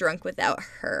 let's get drunk without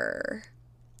her.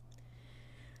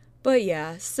 But,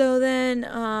 yeah, so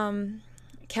then,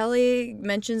 Kelly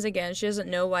mentions again she doesn't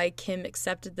know why Kim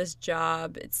accepted this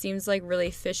job. It seems, like,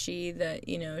 really fishy that,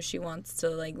 you know, she wants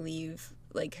to, like, leave,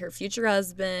 like, her future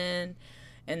husband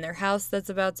and their house that's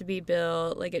about to be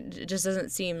built. Like, it just doesn't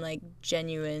seem, like,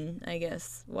 genuine, I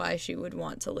guess, why she would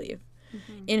want to leave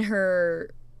in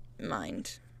her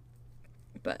mind.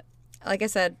 But, like I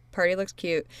said, party looks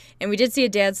cute. And we did see a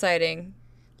dad sighting.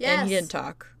 Yes. And he didn't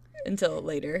talk until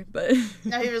later, but...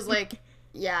 No, he was like,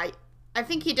 yeah, I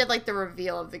think he did, like, the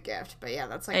reveal of the gift. But, yeah,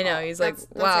 that's, like... I know, he's that's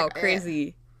wow, like,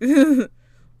 crazy.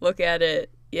 Look at it.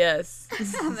 Yes.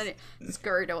 And then he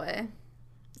scurried away.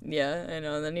 Yeah, I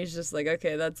know. And then he's just like,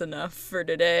 okay, that's enough for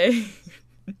today.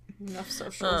 Enough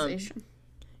socialization.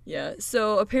 Yeah.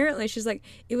 So apparently she's like,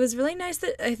 it was really nice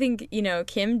that I think, you know,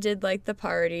 Kim did like the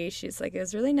party. She's like, it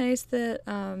was really nice that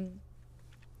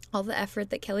all the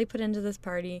effort that Kelly put into this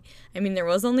party. I mean, there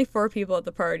was only 4 people at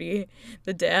the party.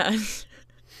 The dad,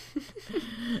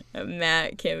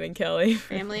 Matt, Kim, and Kelly.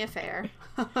 Family affair.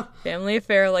 Family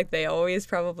affair, like they always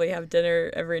probably have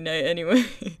dinner every night anyway.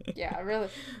 Yeah, really.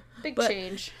 Big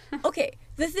change. Okay,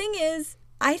 the thing is,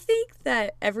 I think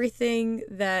that everything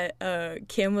that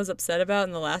Kim was upset about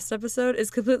in the last episode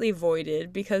is completely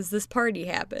voided because this party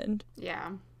happened.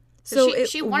 Yeah. So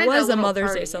she it wanted was a little Mother's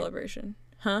party. Day celebration.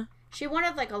 Huh? She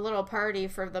wanted like a little party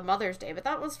for the Mother's Day, but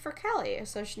that was for Kelly.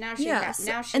 So now she Yeah,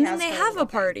 and then they have a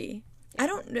party. I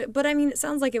don't, but I mean, it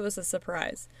sounds like it was a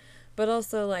surprise. But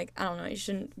also, like, I don't know, you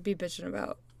shouldn't be bitching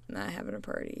about not having a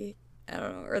party. I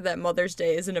don't know, or that Mother's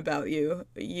Day isn't about you,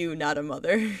 not a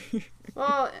mother.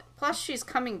 Well, plus she's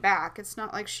coming back. It's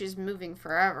not like she's moving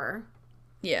forever.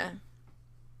 Yeah.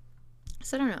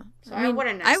 So I don't know. So I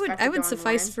wouldn't expect I would it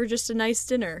suffice going for just a nice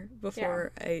dinner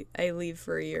before I leave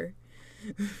for a year.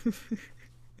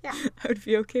 Yeah. I would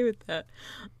be okay with that.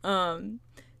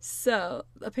 So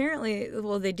apparently,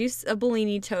 well, they do a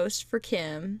Bellini toast for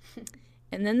Kim.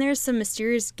 And then there's some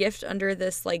mysterious gift under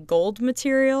this like gold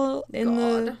material in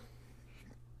the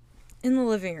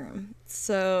living room.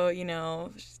 So, you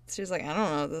know, she's like, I don't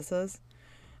know what this is.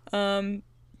 And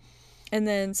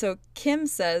then so Kim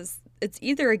says it's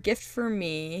either a gift for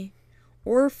me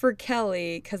or for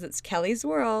Kelly because it's Kelly's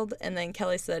world. And then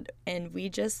Kelly said, and we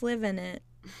just live in it.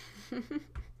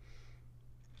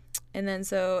 And then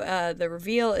so the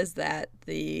reveal is that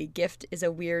the gift is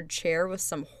a weird chair with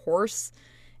some horse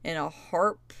and a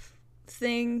harp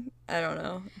thing. I don't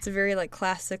know. It's a very like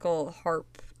classical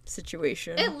harp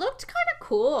situation. It looked kind of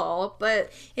cool,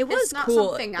 but It was it's not cool.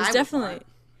 something It was I would definitely want.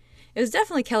 it was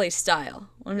definitely Kelly's style,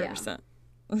 100%.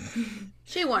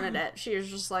 She wanted it. She was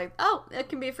just like, oh, it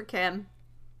can be for Kim.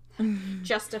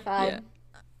 Justified.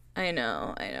 Yeah. I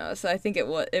know. So I think it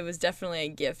was definitely a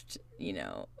gift,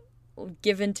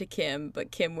 given to Kim,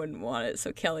 but Kim wouldn't want it,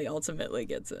 so Kelly ultimately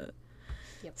gets it.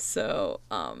 Yep. So,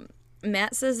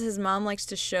 Matt says his mom likes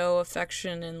to show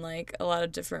affection in, like, a lot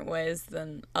of different ways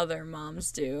than other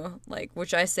moms do, like,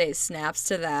 which I say snaps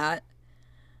to that.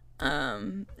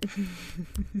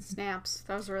 Snaps.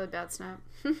 That was a really bad snap.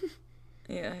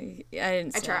 Yeah, I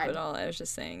didn't snap tried. at all. I was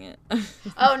just saying it.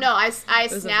 Oh, no, I was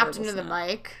a snapped verbal into the snap.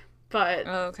 mic, but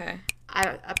Oh, okay.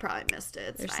 I probably missed it.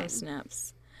 It's There's fine. some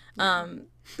snaps.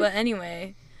 But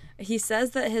anyway, he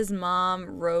says that his mom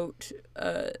wrote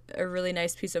a really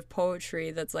nice piece of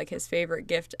poetry that's like his favorite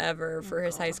gift ever for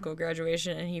his high school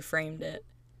graduation, and he framed it.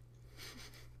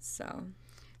 So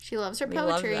She loves her we love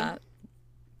poetry. that.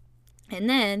 And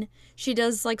then she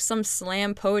does like some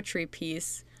slam poetry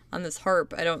piece on this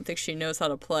harp. I don't think she knows how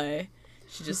to play.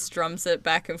 She just strums it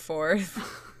back and forth.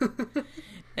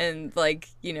 And like,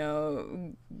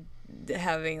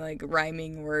 having like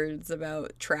rhyming words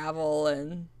about travel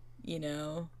and,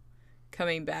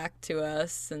 coming back to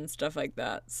us and stuff like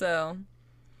that. So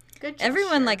Good gesture.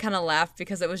 everyone like kind of laughed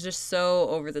because it was just so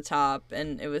over the top,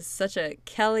 and it was such a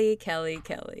Kelly,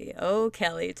 oh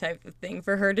Kelly type of thing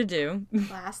for her to do.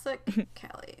 Classic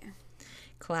Kelly.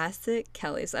 Classic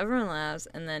Kelly. So everyone laughs,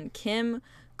 and then Kim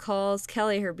calls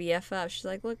Kelly her BFF. She's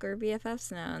like, look, we're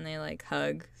BFFs now, and they like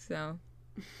hug. So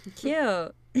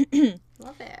cute.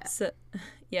 Love it.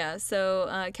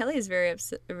 So Kelly is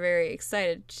very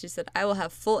excited. She said, I will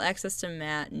have full access to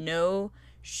Matt, no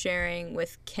sharing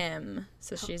with Kim.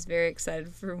 So she's very excited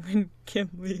for when Kim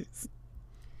leaves.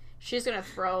 She's gonna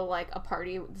throw like a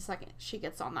party the second she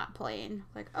gets on that plane.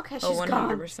 Like, okay, she's 100%.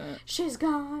 gone. She's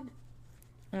gone.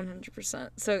 100%.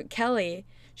 So Kelly,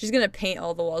 she's going to paint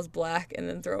all the walls black and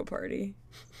then throw a party.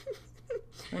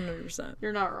 100%.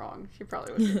 You're not wrong. She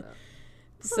probably would do that.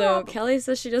 So Kelly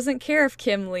says she doesn't care if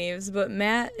Kim leaves, but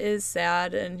Matt is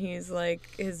sad, and he's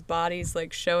like, his body's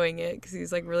like showing it because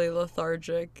he's like really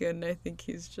lethargic, and I think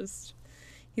he's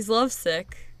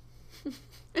lovesick.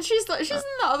 And she's in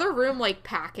the other room like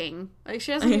packing. Like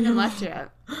she hasn't even left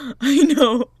yet. I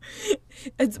know.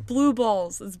 It's blue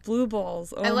balls.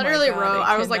 Oh, I literally my God, wrote,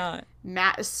 I was cannot. like,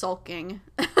 Matt is sulking.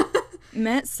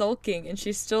 Matt's sulking, and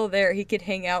she's still there. He could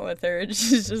hang out with her, and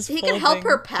she's just He can help folding.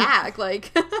 her pack.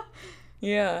 Like,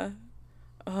 Yeah.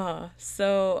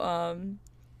 So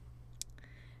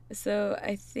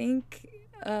I think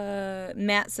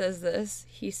Matt says this.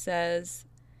 He says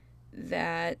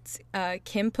that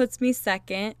Kim puts me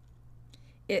second.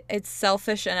 It's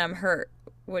selfish and I'm hurt,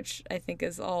 which I think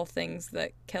is all things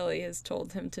that Kelly has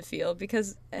told him to feel,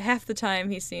 because half the time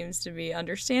he seems to be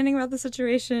understanding about the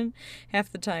situation.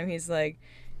 Half the time he's like,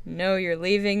 no, you're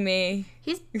leaving me.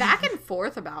 he's back and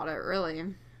forth about it,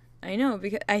 really. I know,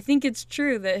 because I think it's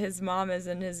true that his mom is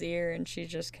in his ear and she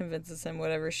just convinces him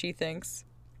whatever she thinks.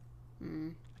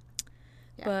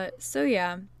 Yeah. But, so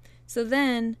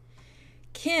then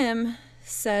Kim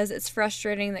says it's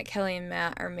frustrating that Kelly and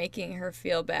Matt are making her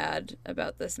feel bad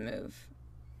about this move.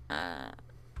 And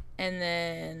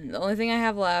then the only thing I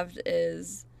have left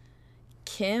is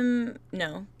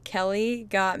Kelly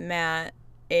got Matt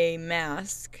a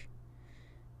mask,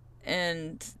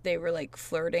 and they were like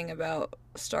flirting about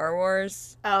Star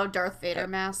Wars, Oh, Darth Vader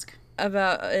mask.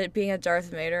 about it being a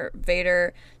Darth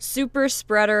Vader super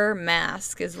spreader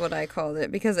mask is what I called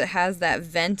it, because it has that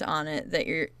vent on it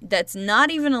that's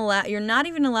not even allowed. You're not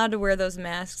even allowed to wear those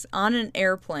masks on an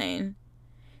airplane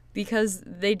because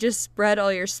they just spread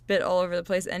all your spit all over the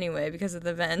place anyway because of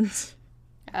the vent.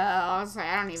 I was like,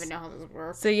 I don't even know how this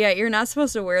works. So yeah, you're not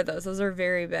supposed to wear those. Those are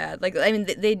very bad. Like, I mean,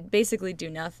 they basically do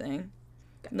nothing.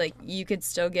 Like, you could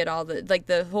still get all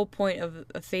the whole point of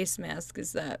a face mask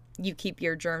is that you keep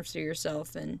your germs to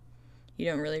yourself and you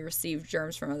don't really receive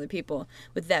germs from other people.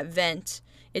 With that vent,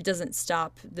 it doesn't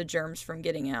stop the germs from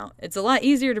getting out. It's a lot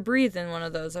easier to breathe than one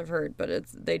of those, I've heard, but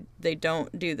they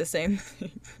don't do the same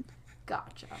thing.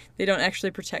 Gotcha. They don't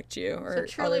actually protect you So or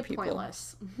truly other people.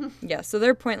 pointless. Yeah, so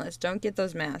they're pointless. Don't get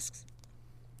those masks.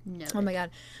 No. Oh my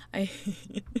God. I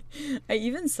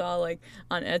even saw like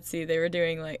on Etsy they were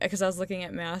doing like, because I was looking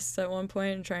at masks at one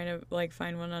point and trying to like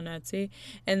find one on Etsy,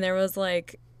 and there was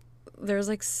like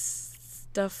masks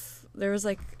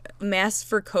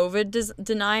for COVID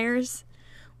deniers,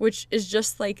 which is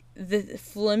just like the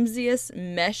flimsiest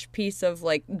mesh piece of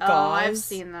like gauze. Oh, I've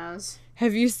seen those.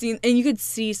 Have you seen? And you could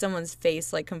see someone's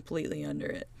face like completely under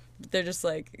it. They're just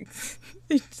like,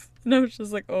 and I was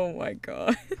just like, oh my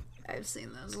God. I've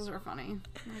seen those. Those are funny.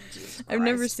 Oh, Jesus I've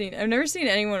never Christ. seen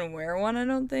anyone wear one, I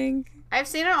don't think. I've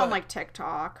seen it on like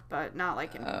TikTok, but not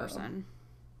like in Oh. person.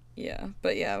 Yeah,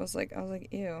 but yeah, I was like,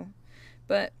 ew.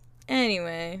 But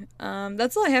anyway,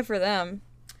 that's all I have for them.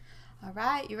 All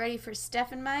right, you ready for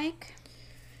Steph and Mike?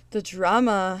 The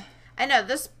drama. I know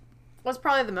this was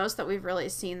probably the most that we've really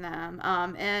seen them,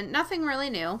 and nothing really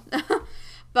new.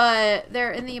 But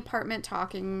they're in the apartment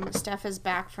talking. Steph is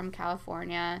back from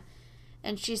California,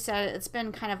 and she said it's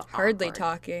been kind of Hardly awkward.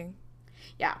 talking.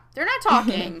 Yeah, they're not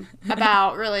talking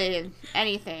about really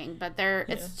anything, but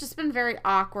it's just been very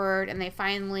awkward, and they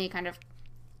finally kind of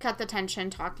cut the tension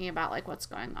talking about like what's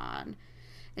going on.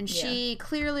 And she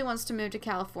clearly wants to move to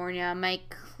California. Mike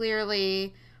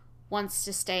clearly wants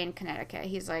to stay in Connecticut.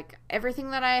 He's like,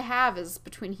 everything that I have is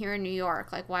between here and New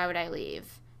York. Like, why would I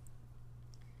leave?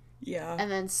 Yeah. And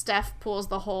then Steph pulls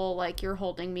the whole, like, you're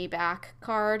holding me back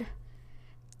card.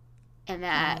 And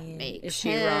that makes is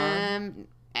she him wrong?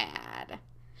 mad.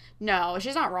 No,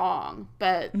 she's not wrong.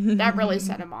 But that really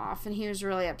set him off. And he was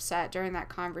really upset during that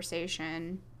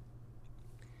conversation.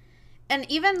 And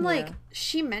even, like,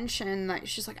 she mentioned, like,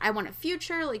 she's like, I want a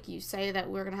future. Like, you say that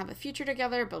we're going to have a future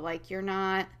together, but, like, you're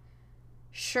not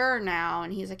sure now.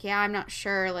 And he's like, yeah, I'm not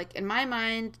sure. Like, in my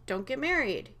mind, don't get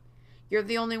married. You're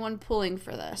the only one pulling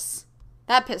for this.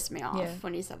 That pissed me off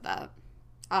when he said that.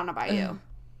 I don't know about you.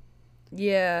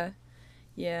 Yeah.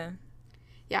 Yeah.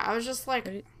 Yeah, I was just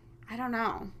like, I don't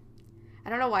know. I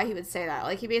don't know why he would say that.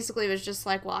 Like, he basically was just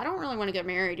like, well, I don't really want to get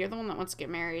married. You're the one that wants to get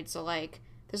married. So, like,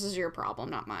 this is your problem,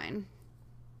 not mine.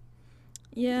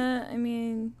 Yeah, I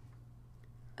mean,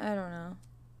 I don't know.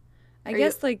 I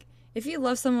guess, like, if you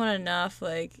love someone enough,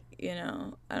 like, you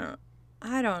know, I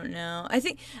don't know. I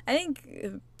think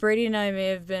Brady and I may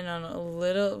have been on a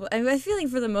little. I feel like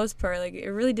for the most part, like it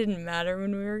really didn't matter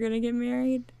when we were gonna get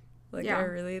married. Like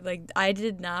I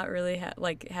did not really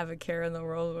have a care in the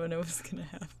world when it was gonna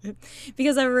happen,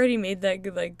 because I've already made that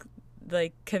good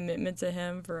like commitment to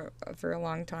him for a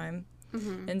long time.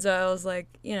 Mm-hmm. And so I was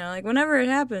like, you know, like whenever it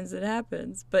happens, it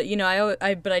happens. But you know,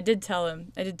 I did tell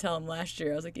him last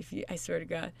year. I was like, I swear to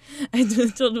God, I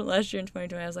told him last year in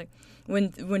 2020. I was like,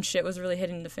 when shit was really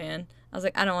hitting the fan, I was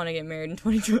like, I don't want to get married in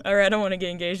 2020, or I don't want to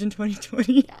get engaged in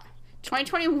 2020. Yeah,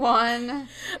 2021.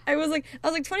 I was like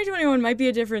 2021 might be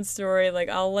a different story. Like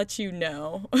I'll let you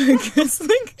know. Cause,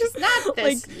 like, it's not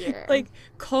this year. Like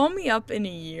call me up in a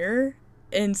year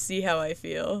and see how I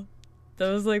feel. That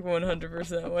was like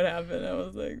 100% what happened. I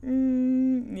was like,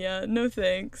 yeah, no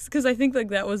thanks. Because I think like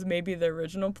that was maybe the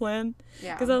original plan.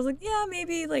 Yeah. Because I was like, yeah,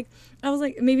 maybe like,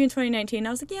 maybe in 2019, I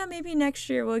was like, yeah, maybe next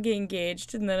year we'll get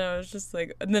engaged. And then I was just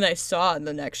like, and then I saw it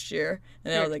the next year.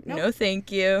 And I was like, no,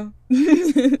 thank you.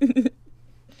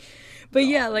 But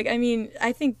yeah, like, I mean,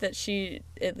 I think that she,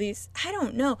 at least, I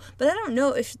don't know. But I don't know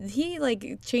if he,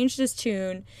 like, changed his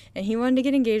tune and he wanted to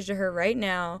get engaged to her right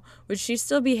now, would she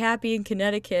still be happy in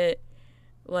Connecticut,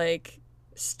 like,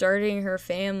 starting her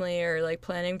family or, like,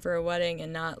 planning for a wedding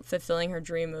and not fulfilling her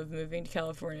dream of moving to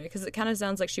California? Because it kind of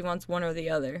sounds like she wants one or the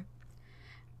other.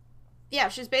 Yeah,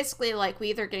 she's basically like, we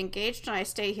either get engaged and I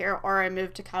stay here or I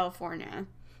move to California.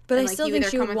 But I still think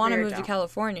she would want to move to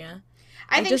California.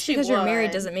 I think just she because would. You're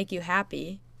married doesn't make you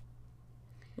happy.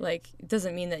 Like, it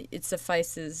doesn't mean that it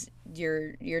suffices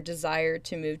your desire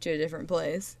to move to a different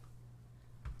place.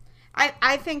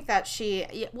 I think that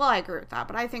I agree with that,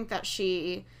 but I think that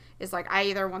she is like, I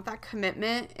either want that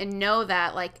commitment and know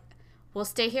that, like, we'll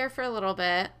stay here for a little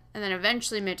bit and then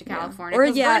eventually move to California. Or,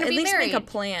 yeah, at least make a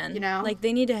plan. You know? Like,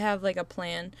 they need to have, like, a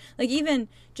plan. Like, even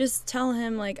just tell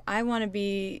him, like, I want to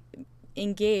be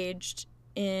engaged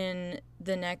in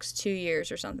the next 2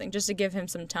 years or something, just to give him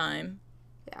some time.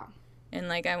 Yeah. And,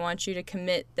 like, I want you to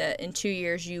commit that in 2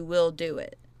 years you will do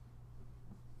it.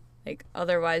 Like,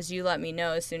 otherwise you let me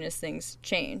know as soon as things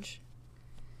change.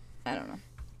 I don't know.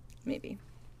 Maybe.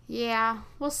 Yeah,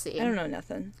 we'll see. I don't know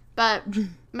nothing. But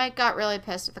Mike got really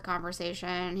pissed at the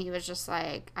conversation. He was just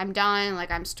like, I'm done.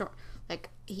 Like,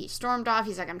 he stormed off.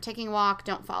 He's like, I'm taking a walk.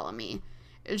 Don't follow me.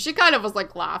 And she kind of was,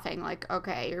 like, laughing. Like,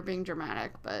 okay, you're being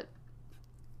dramatic, but...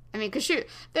 I mean, because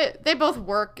they both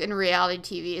work in reality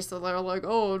TV, so they're like,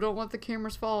 oh, don't let the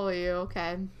cameras follow you.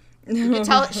 Okay. You could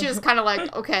tell she was kind of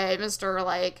like, okay, Mr.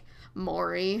 like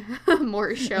Maury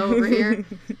show over here.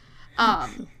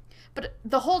 But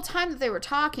the whole time that they were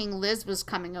talking, Liz was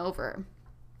coming over.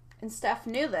 And Steph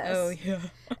knew this. Oh, yeah.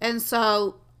 And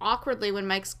so, awkwardly, when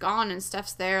Mike's gone and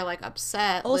Steph's there, like,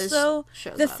 upset, also, Liz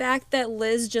shows the up. fact that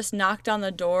Liz just knocked on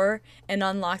the door and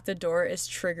unlocked the door is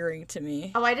triggering to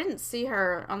me. Oh, I didn't see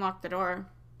her unlock the door.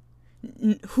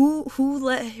 Who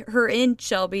let her in,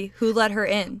 Shelby? Who let her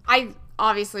in?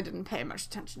 obviously didn't pay much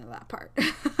attention to that part.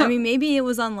 I mean, maybe it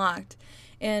was unlocked.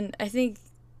 And I think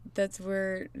that's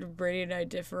where Brady and I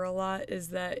differ a lot, is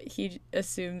that he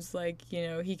assumes, like, you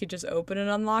know, he could just open an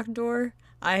unlocked door.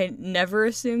 I never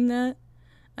assume that.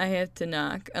 I have to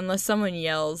knock. Unless someone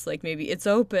yells, like, maybe it's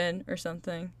open or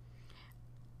something.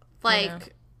 Like... You know?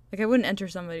 Like, I wouldn't enter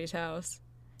somebody's house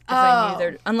if I knew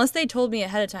they're... Unless they told me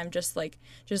ahead of time, just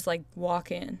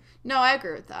walk in. No, I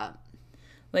agree with that.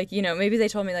 Like, you know, maybe they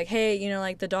told me, like, hey, you know,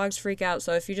 like, the dogs freak out,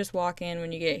 so if you just walk in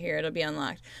when you get here, it'll be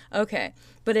unlocked. Okay.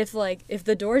 But if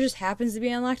the door just happens to be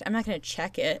unlocked, I'm not going to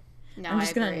check it. No, I'm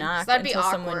just going to knock. So that'd be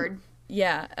until awkward.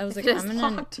 Yeah. I was like, I'm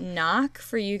going to knock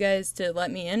for you guys to let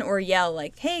me in, or yell,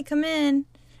 like, hey, come in,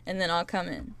 and then I'll come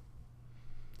in.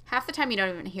 Half the time you don't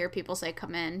even hear people say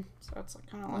come in. So it's like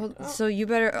kind of like... Oh. So you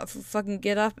better fucking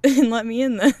get up and let me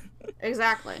in then.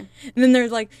 Exactly. And then they're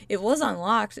like, it was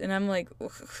unlocked. And I'm like,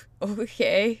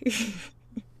 okay.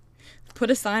 Put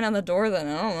a sign on the door then.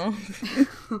 I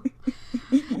don't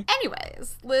know.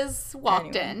 Anyways, Liz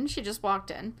walked in. She just walked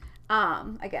in,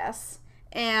 I guess.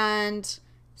 And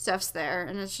Steph's there.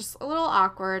 And it's just a little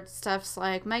awkward. Steph's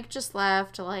like, Mike just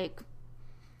left. Like,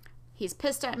 he's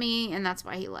pissed at me, and that's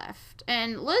why he left.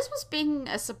 And Liz was being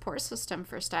a support system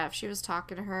for Steph. She was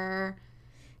talking to her,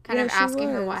 kind of asking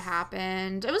her what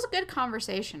happened. It was a good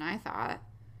conversation, I thought.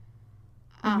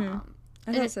 I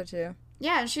thought so too.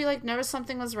 Yeah, and she, like, noticed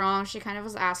something was wrong. She kind of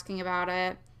was asking about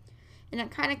it. And it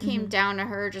kind of came down to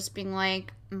her just being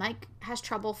like, Mike has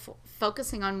trouble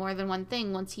focusing on more than one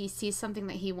thing. Once he sees something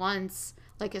that he wants,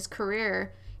 like his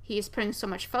career, he's putting so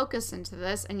much focus into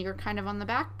this, and you're kind of on the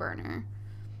back burner.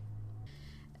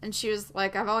 And she was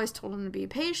like, I've always told him to be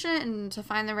patient and to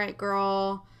find the right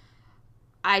girl.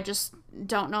 I just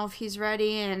don't know if he's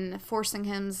ready, and forcing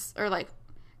him, or like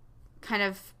kind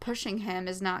of pushing him,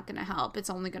 is not going to help. It's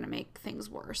only going to make things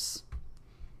worse.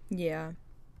 Yeah.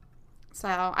 So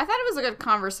I thought it was a good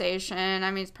conversation. I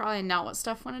mean, it's probably not what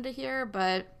Steph wanted to hear,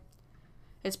 but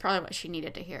it's probably what she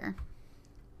needed to hear.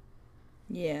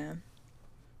 Yeah.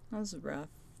 That was rough.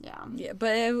 Yeah. Yeah,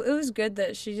 but it was good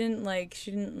that she didn't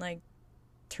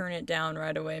turn it down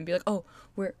right away and be like, oh,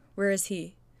 where is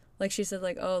he? Like, she said,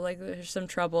 like, oh, like, there's some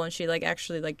trouble, and she, like,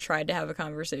 actually, like, tried to have a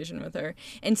conversation with her.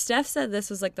 And Steph said this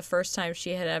was, like, the first time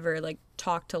she had ever, like,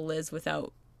 talked to Liz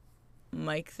without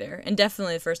Mike there. And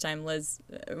definitely the first time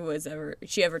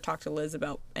she ever talked to Liz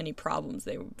about any problems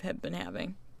they had been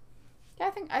having.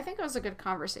 Yeah, I think it was a good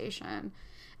conversation.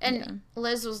 And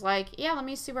Liz was like, yeah, let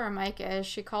me see where Mike is.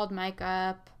 She called Mike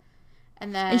up.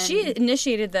 And she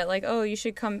initiated that, like, oh, you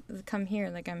should come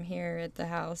here. Like, I'm here at the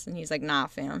house. And he's like, nah,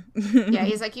 fam. Yeah,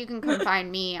 he's like, you can come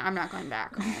find me. I'm not going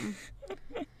back home.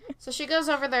 So she goes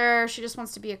over there. She just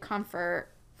wants to be a comfort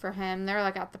for him. They're,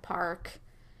 like, at the park.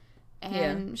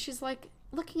 And she's like,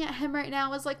 looking at him right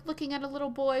now is like looking at a little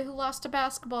boy who lost a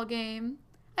basketball game.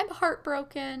 I'm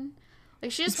heartbroken.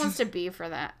 Like, she just wants to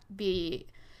be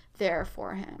there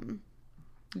for him.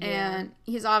 Yeah. And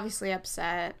he's obviously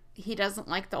upset. He doesn't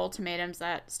like the ultimatums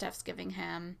that Steph's giving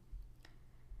him.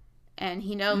 And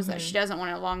he knows that she doesn't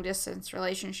want a long-distance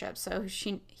relationship. So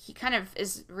he kind of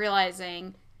is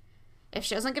realizing, if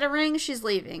she doesn't get a ring, she's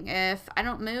leaving. If I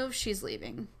don't move, she's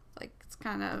leaving. Like, it's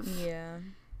kind of... Yeah.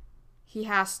 He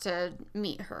has to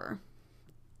meet her.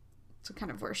 It's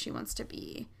kind of where she wants to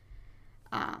be.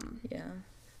 Yeah.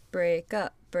 Break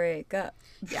up.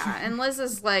 Yeah, and Liz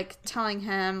is, like, telling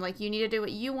him, like, you need to do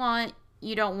what you want.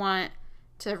 You don't want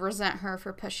to resent her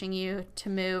for pushing you to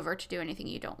move or to do anything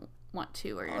you don't want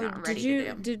to or you're not ready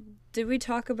to do. Did we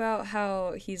talk about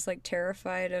how he's, like,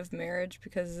 terrified of marriage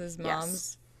because his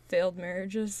mom's failed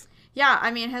marriages? Yeah,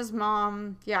 I mean, his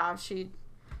mom, she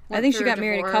I think she got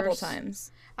married a couple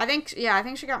times. I think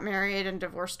she got married and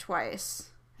divorced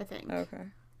twice, I think. Okay.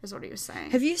 Is what he was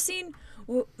saying. Have you seen,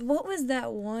 what was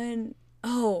that one?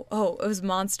 Oh, it was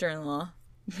Monster-in-Law.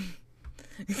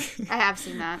 I have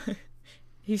seen that.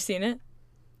 You've seen it?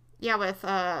 Yeah, with,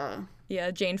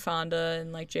 yeah, Jane Fonda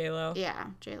and, like, J-Lo. Yeah,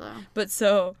 J-Lo. But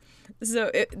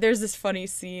there's this funny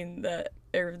scene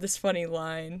or this funny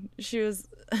line. She was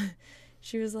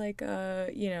like,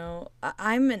 you know,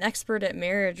 I'm an expert at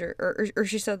marriage, or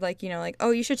she said, like, you know, like,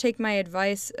 oh, you should take my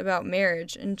advice about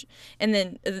marriage, and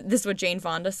then this is what Jane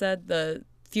Fonda said, the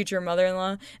future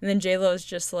mother-in-law, and then J-Lo's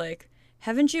just like,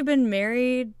 haven't you been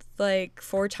married, like,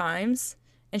 4 times?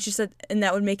 And she said, and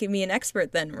that would make me an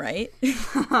expert then, right?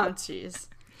 Oh, jeez.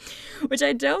 Which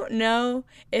I don't know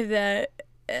if that,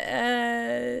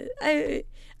 I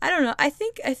don't know. I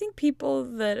think people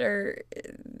that are,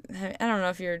 I don't know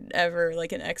if you're ever,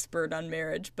 like, an expert on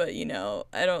marriage, but, you know,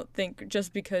 I don't think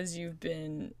just because you've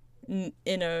been in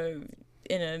a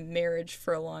in a marriage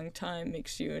for a long time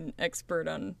makes you an expert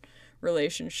on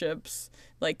relationships,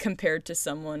 like compared to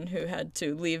someone who had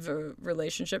to leave a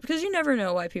relationship, because you never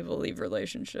know why people leave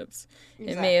relationships.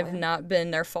 It may have not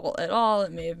been their fault at all.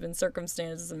 It may have been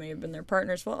circumstances. It may have been their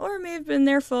partner's fault, or it may have been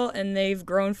their fault and they've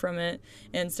grown from it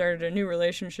and started a new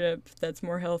relationship that's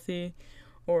more healthy,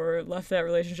 or left that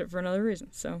relationship for another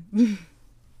reason. So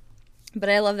but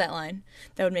I love that line.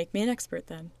 That would make me an expert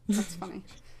then. That's funny.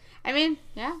 I mean,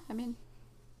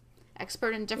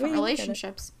 expert in different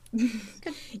relationships.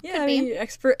 Could be.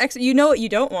 Expert. You know what you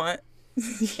don't want.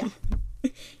 Yeah.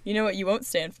 You know what you won't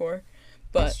stand for.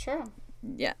 But that's true.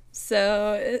 Yeah.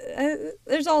 So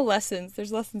there's all lessons.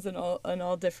 There's lessons in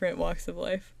all different walks of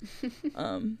life.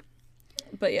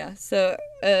 But yeah. So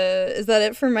is that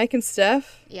it for Mike and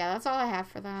Steph? Yeah, that's all I have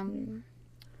for them.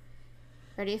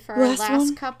 Ready for our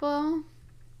last couple?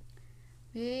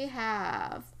 We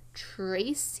have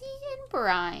Tracy and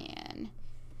Brian.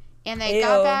 And they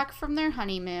got back from their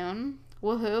honeymoon.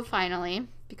 Woohoo, finally.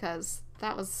 Because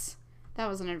that was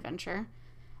an adventure.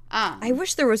 I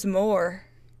wish there was more.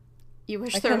 You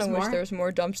wish there was more? I kind of wish there was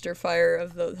more dumpster fire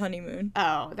of the honeymoon.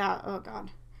 Oh,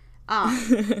 God.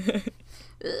 I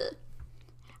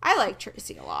like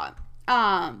Tracy a lot.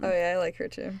 Oh, yeah, I like her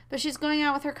too. But she's going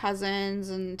out with her cousins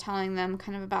and telling them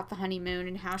kind of about the honeymoon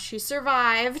and how she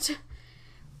survived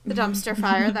the dumpster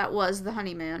fire that was the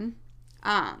honeymoon.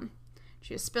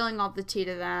 She was spilling all the tea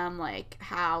to them, like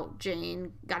how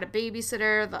Jane got a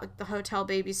babysitter, the hotel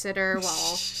babysitter,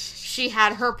 while she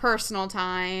had her personal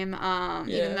time,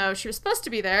 even though she was supposed to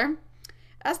be there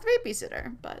as the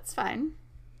babysitter, but it's fine.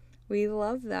 We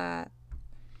love that.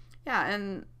 Yeah,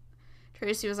 and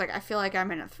Tracy was like, I feel like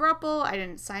I'm in a throuple. I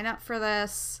didn't sign up for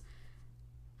this.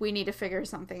 We need to figure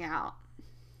something out.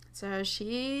 So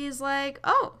she's like,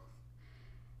 oh,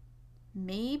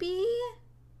 maybe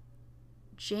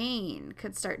Jane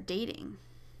could start dating.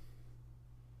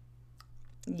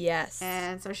 Yes.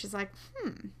 And so she's like,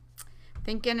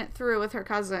 thinking it through with her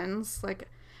cousins. Like,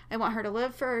 I want her to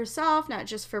live for herself, not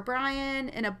just for Brian.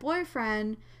 And a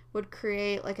boyfriend would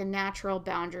create like a natural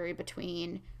boundary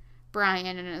between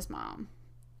Brian and his mom.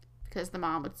 Because the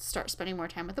mom would start spending more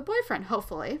time with the boyfriend,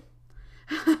 hopefully.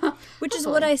 Which is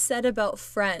what I said about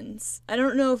Friends. I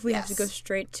don't know if we have to go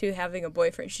straight to having a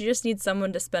boyfriend. She just needs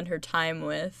someone to spend her time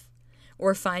with,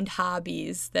 or find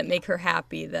hobbies that make her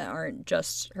happy that aren't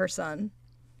just her son.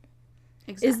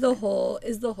 Exactly. Is the whole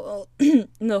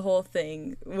the whole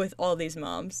thing with all these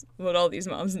moms, what all these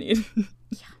moms need.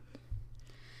 Yeah.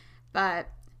 But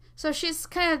so she's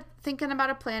kind of thinking about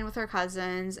a plan with her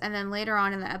cousins, and then later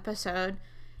on in the episode,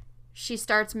 she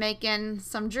starts making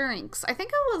some drinks. I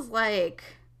think it was like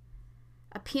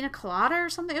a pina colada or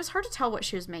something. It was hard to tell what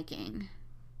she was making.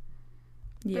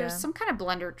 Yeah. It was some kind of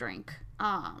blender drink.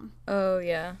 Oh,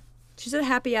 yeah. She said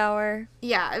happy hour.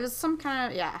 Yeah, it was some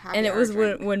kind of, happy hour. And it was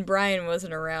when Brian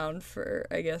wasn't around for,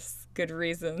 I guess, good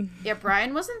reason. Yeah,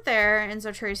 Brian wasn't there, and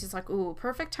so Tracy's like, ooh,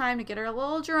 perfect time to get her a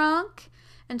little drunk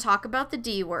and talk about the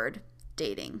D word,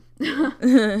 dating.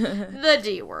 The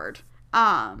D word.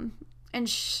 And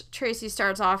Tracy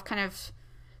starts off kind of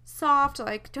soft,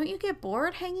 like, don't you get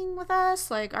bored hanging with us?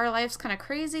 Like, our life's kind of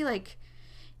crazy. Like,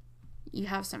 you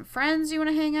have some friends you want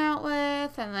to hang out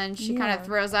with. And then she kind of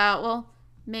throws out, well,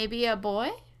 maybe a boy?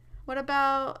 What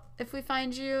about if we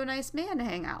find you a nice man to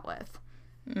hang out with?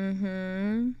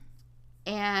 Mm-hmm.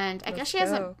 And I guess she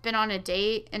hasn't been on a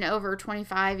date in over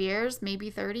 25 years, maybe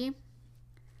 30.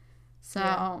 So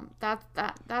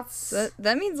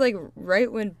that means like right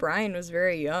when Brian was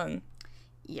very young.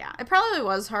 Yeah, it probably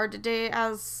was hard to date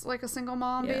as like a single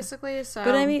mom, basically. So,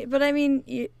 but I mean,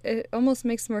 it almost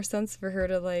makes more sense for her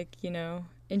to like,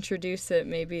 introduce it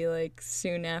maybe like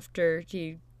soon after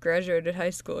he graduated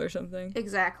high school or something.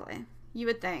 Exactly, you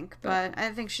would think, but I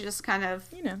think she just kind of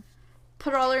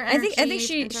put all her energy. I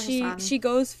think she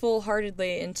goes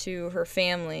full-heartedly into her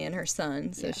family and her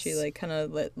son, so she like kind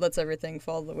of lets everything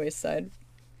fall to the wayside.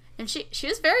 And she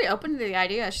was very open to the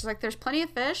idea. She's like, there's plenty of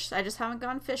fish. I just haven't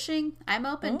gone fishing. I'm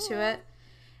open to it.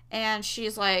 And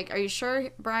she's like, are you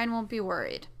sure Brian won't be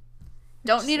worried?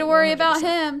 Don't need to worry about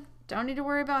him. Don't need to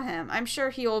worry about him. I'm sure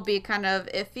he will be kind of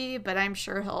iffy, but I'm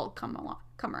sure he'll come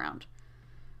around.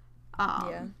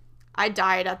 I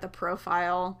died at the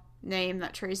profile name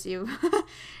that Tracy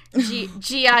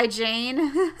G.I.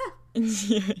 Jane.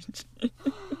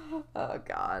 Oh,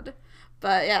 God.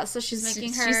 But, yeah, so she's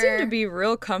making her... She seemed to be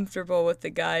real comfortable with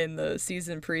the guy in the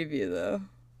season preview, though.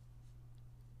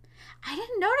 I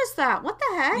didn't notice that. What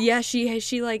the heck? Yeah, she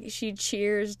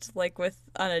cheersed, like,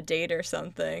 on a date or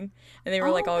something. And they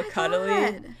were, like, all cuddly.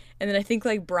 God. And then I think,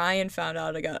 like, Brian found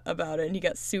out about it, and he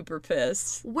got super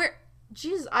pissed.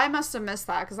 Jeez, I must have missed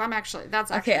that because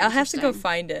that's actually Okay, I'll have to go interesting.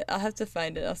 find it. I'll have to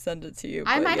find it. I'll send it to you.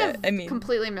 I But might yeah, have I mean,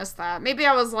 completely missed that. Maybe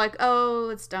I was like, oh,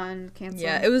 it's done, cancel.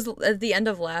 yeah, it was at the end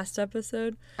of last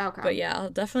episode. Okay. But yeah, I'll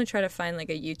definitely try to find like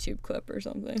a YouTube clip or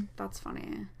something. That's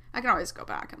funny. I can always go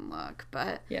back and look,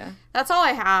 but Yeah. that's all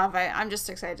I have. I'm just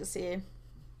excited to see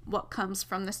what comes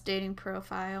from this dating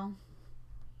profile.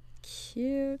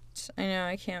 Cute. I know.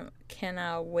 I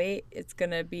cannot wait. It's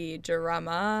gonna be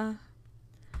drama.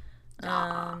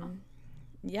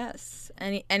 Yes.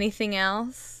 Anything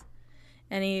else?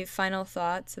 Any final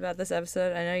thoughts about this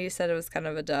episode? I know you said it was kind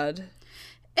of a dud.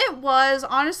 It was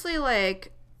honestly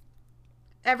like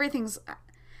everything's.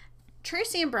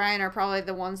 Tracy and Brian are probably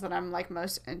the ones that I'm like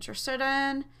most interested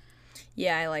in.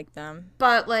 Yeah, I like them.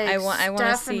 But like I want to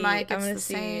Steph and see. Mike, I it's want the to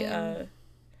see. same.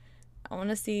 I want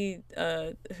to see.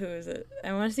 Who is it?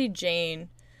 I want to see Jane,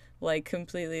 like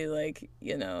completely like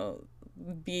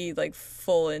be like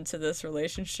full into this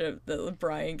relationship that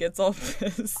Brian gets all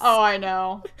pissed. Oh, I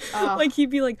know. Like he'd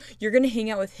be like, "You're gonna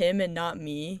hang out with him and not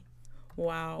me."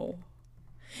 Wow.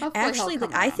 Hopefully Actually, he'll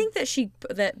like come I around. think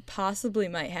that possibly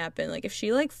might happen. Like if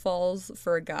she like falls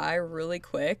for a guy really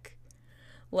quick,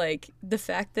 like the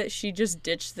fact that she just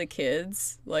ditched the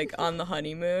kids like on the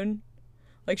honeymoon,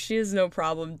 like she has no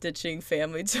problem ditching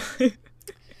family time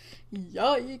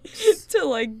Yikes. to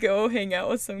like go hang out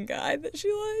with some guy that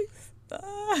she likes.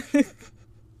 Ah.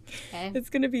 Okay. It's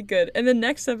gonna be good. And the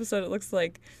next episode, it looks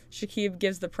like Shakib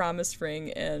gives the promise ring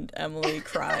and Emily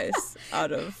cries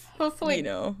out of Hopefully,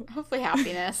 hopefully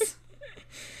happiness.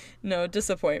 no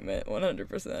disappointment,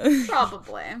 100%.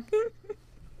 Probably.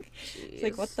 She's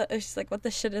like, she's like, what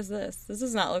the shit is this? This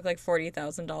does not look like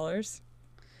 $40,000.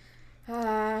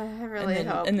 I really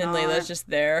hope And then not. Layla's just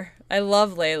there. I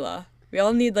love Layla. We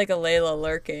all need like a Layla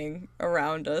lurking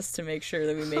around us to make sure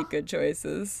that we make good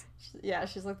choices. Yeah,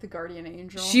 she's like the guardian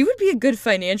angel. She would be a good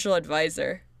financial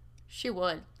advisor. She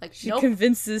would. Like, She nope.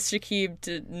 convinces Shakib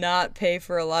to not pay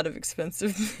for a lot of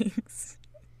expensive things.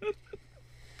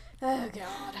 Oh,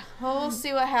 God. Well, we'll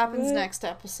see what happens next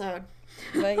episode.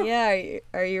 But yeah,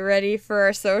 are you ready for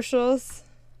our socials?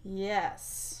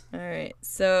 Yes. All right.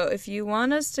 So if you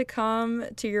want us to come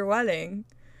to your wedding,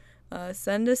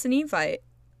 send us an invite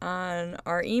on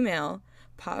our email,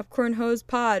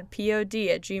 popcornhosepod, P-O-D,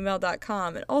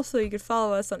 @gmail.com. And also you could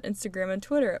follow us on Instagram and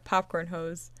Twitter at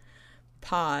popcornhosepod,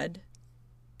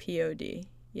 P-O-D.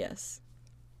 Yes.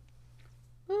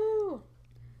 Woo.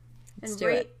 Let's And do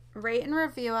it. rate and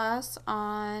review us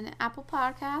on Apple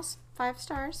Podcasts. 5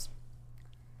 stars.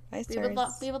 5 We stars.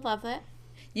 would love it.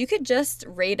 You could just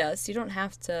rate us. You don't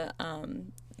have to,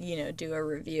 do a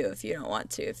review if you don't want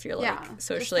to. If you're like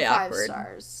socially just the awkward, 5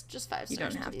 stars. Just 5 stars. you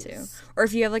don't have to. please. Or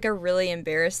if you have like a really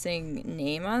embarrassing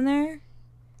name on there,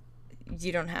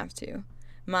 you don't have to.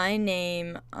 My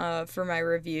name for my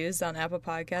reviews on Apple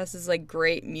Podcasts is like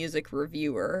Great Music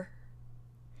Reviewer,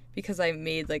 because I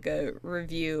made like a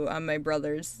review on my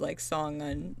brother's like song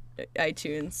on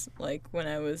iTunes like when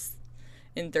I was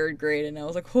in 3rd grade, and I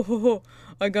was like, oh,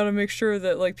 I gotta make sure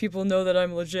that like people know that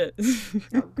I'm legit.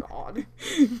 Oh, God.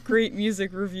 Great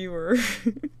Music Reviewer.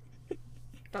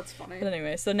 That's funny. But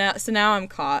anyway, so now I'm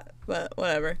caught, but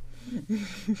whatever.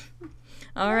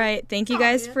 All right, thank you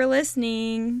guys for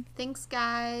listening. Thanks,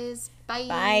 guys. Bye.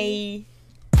 Bye.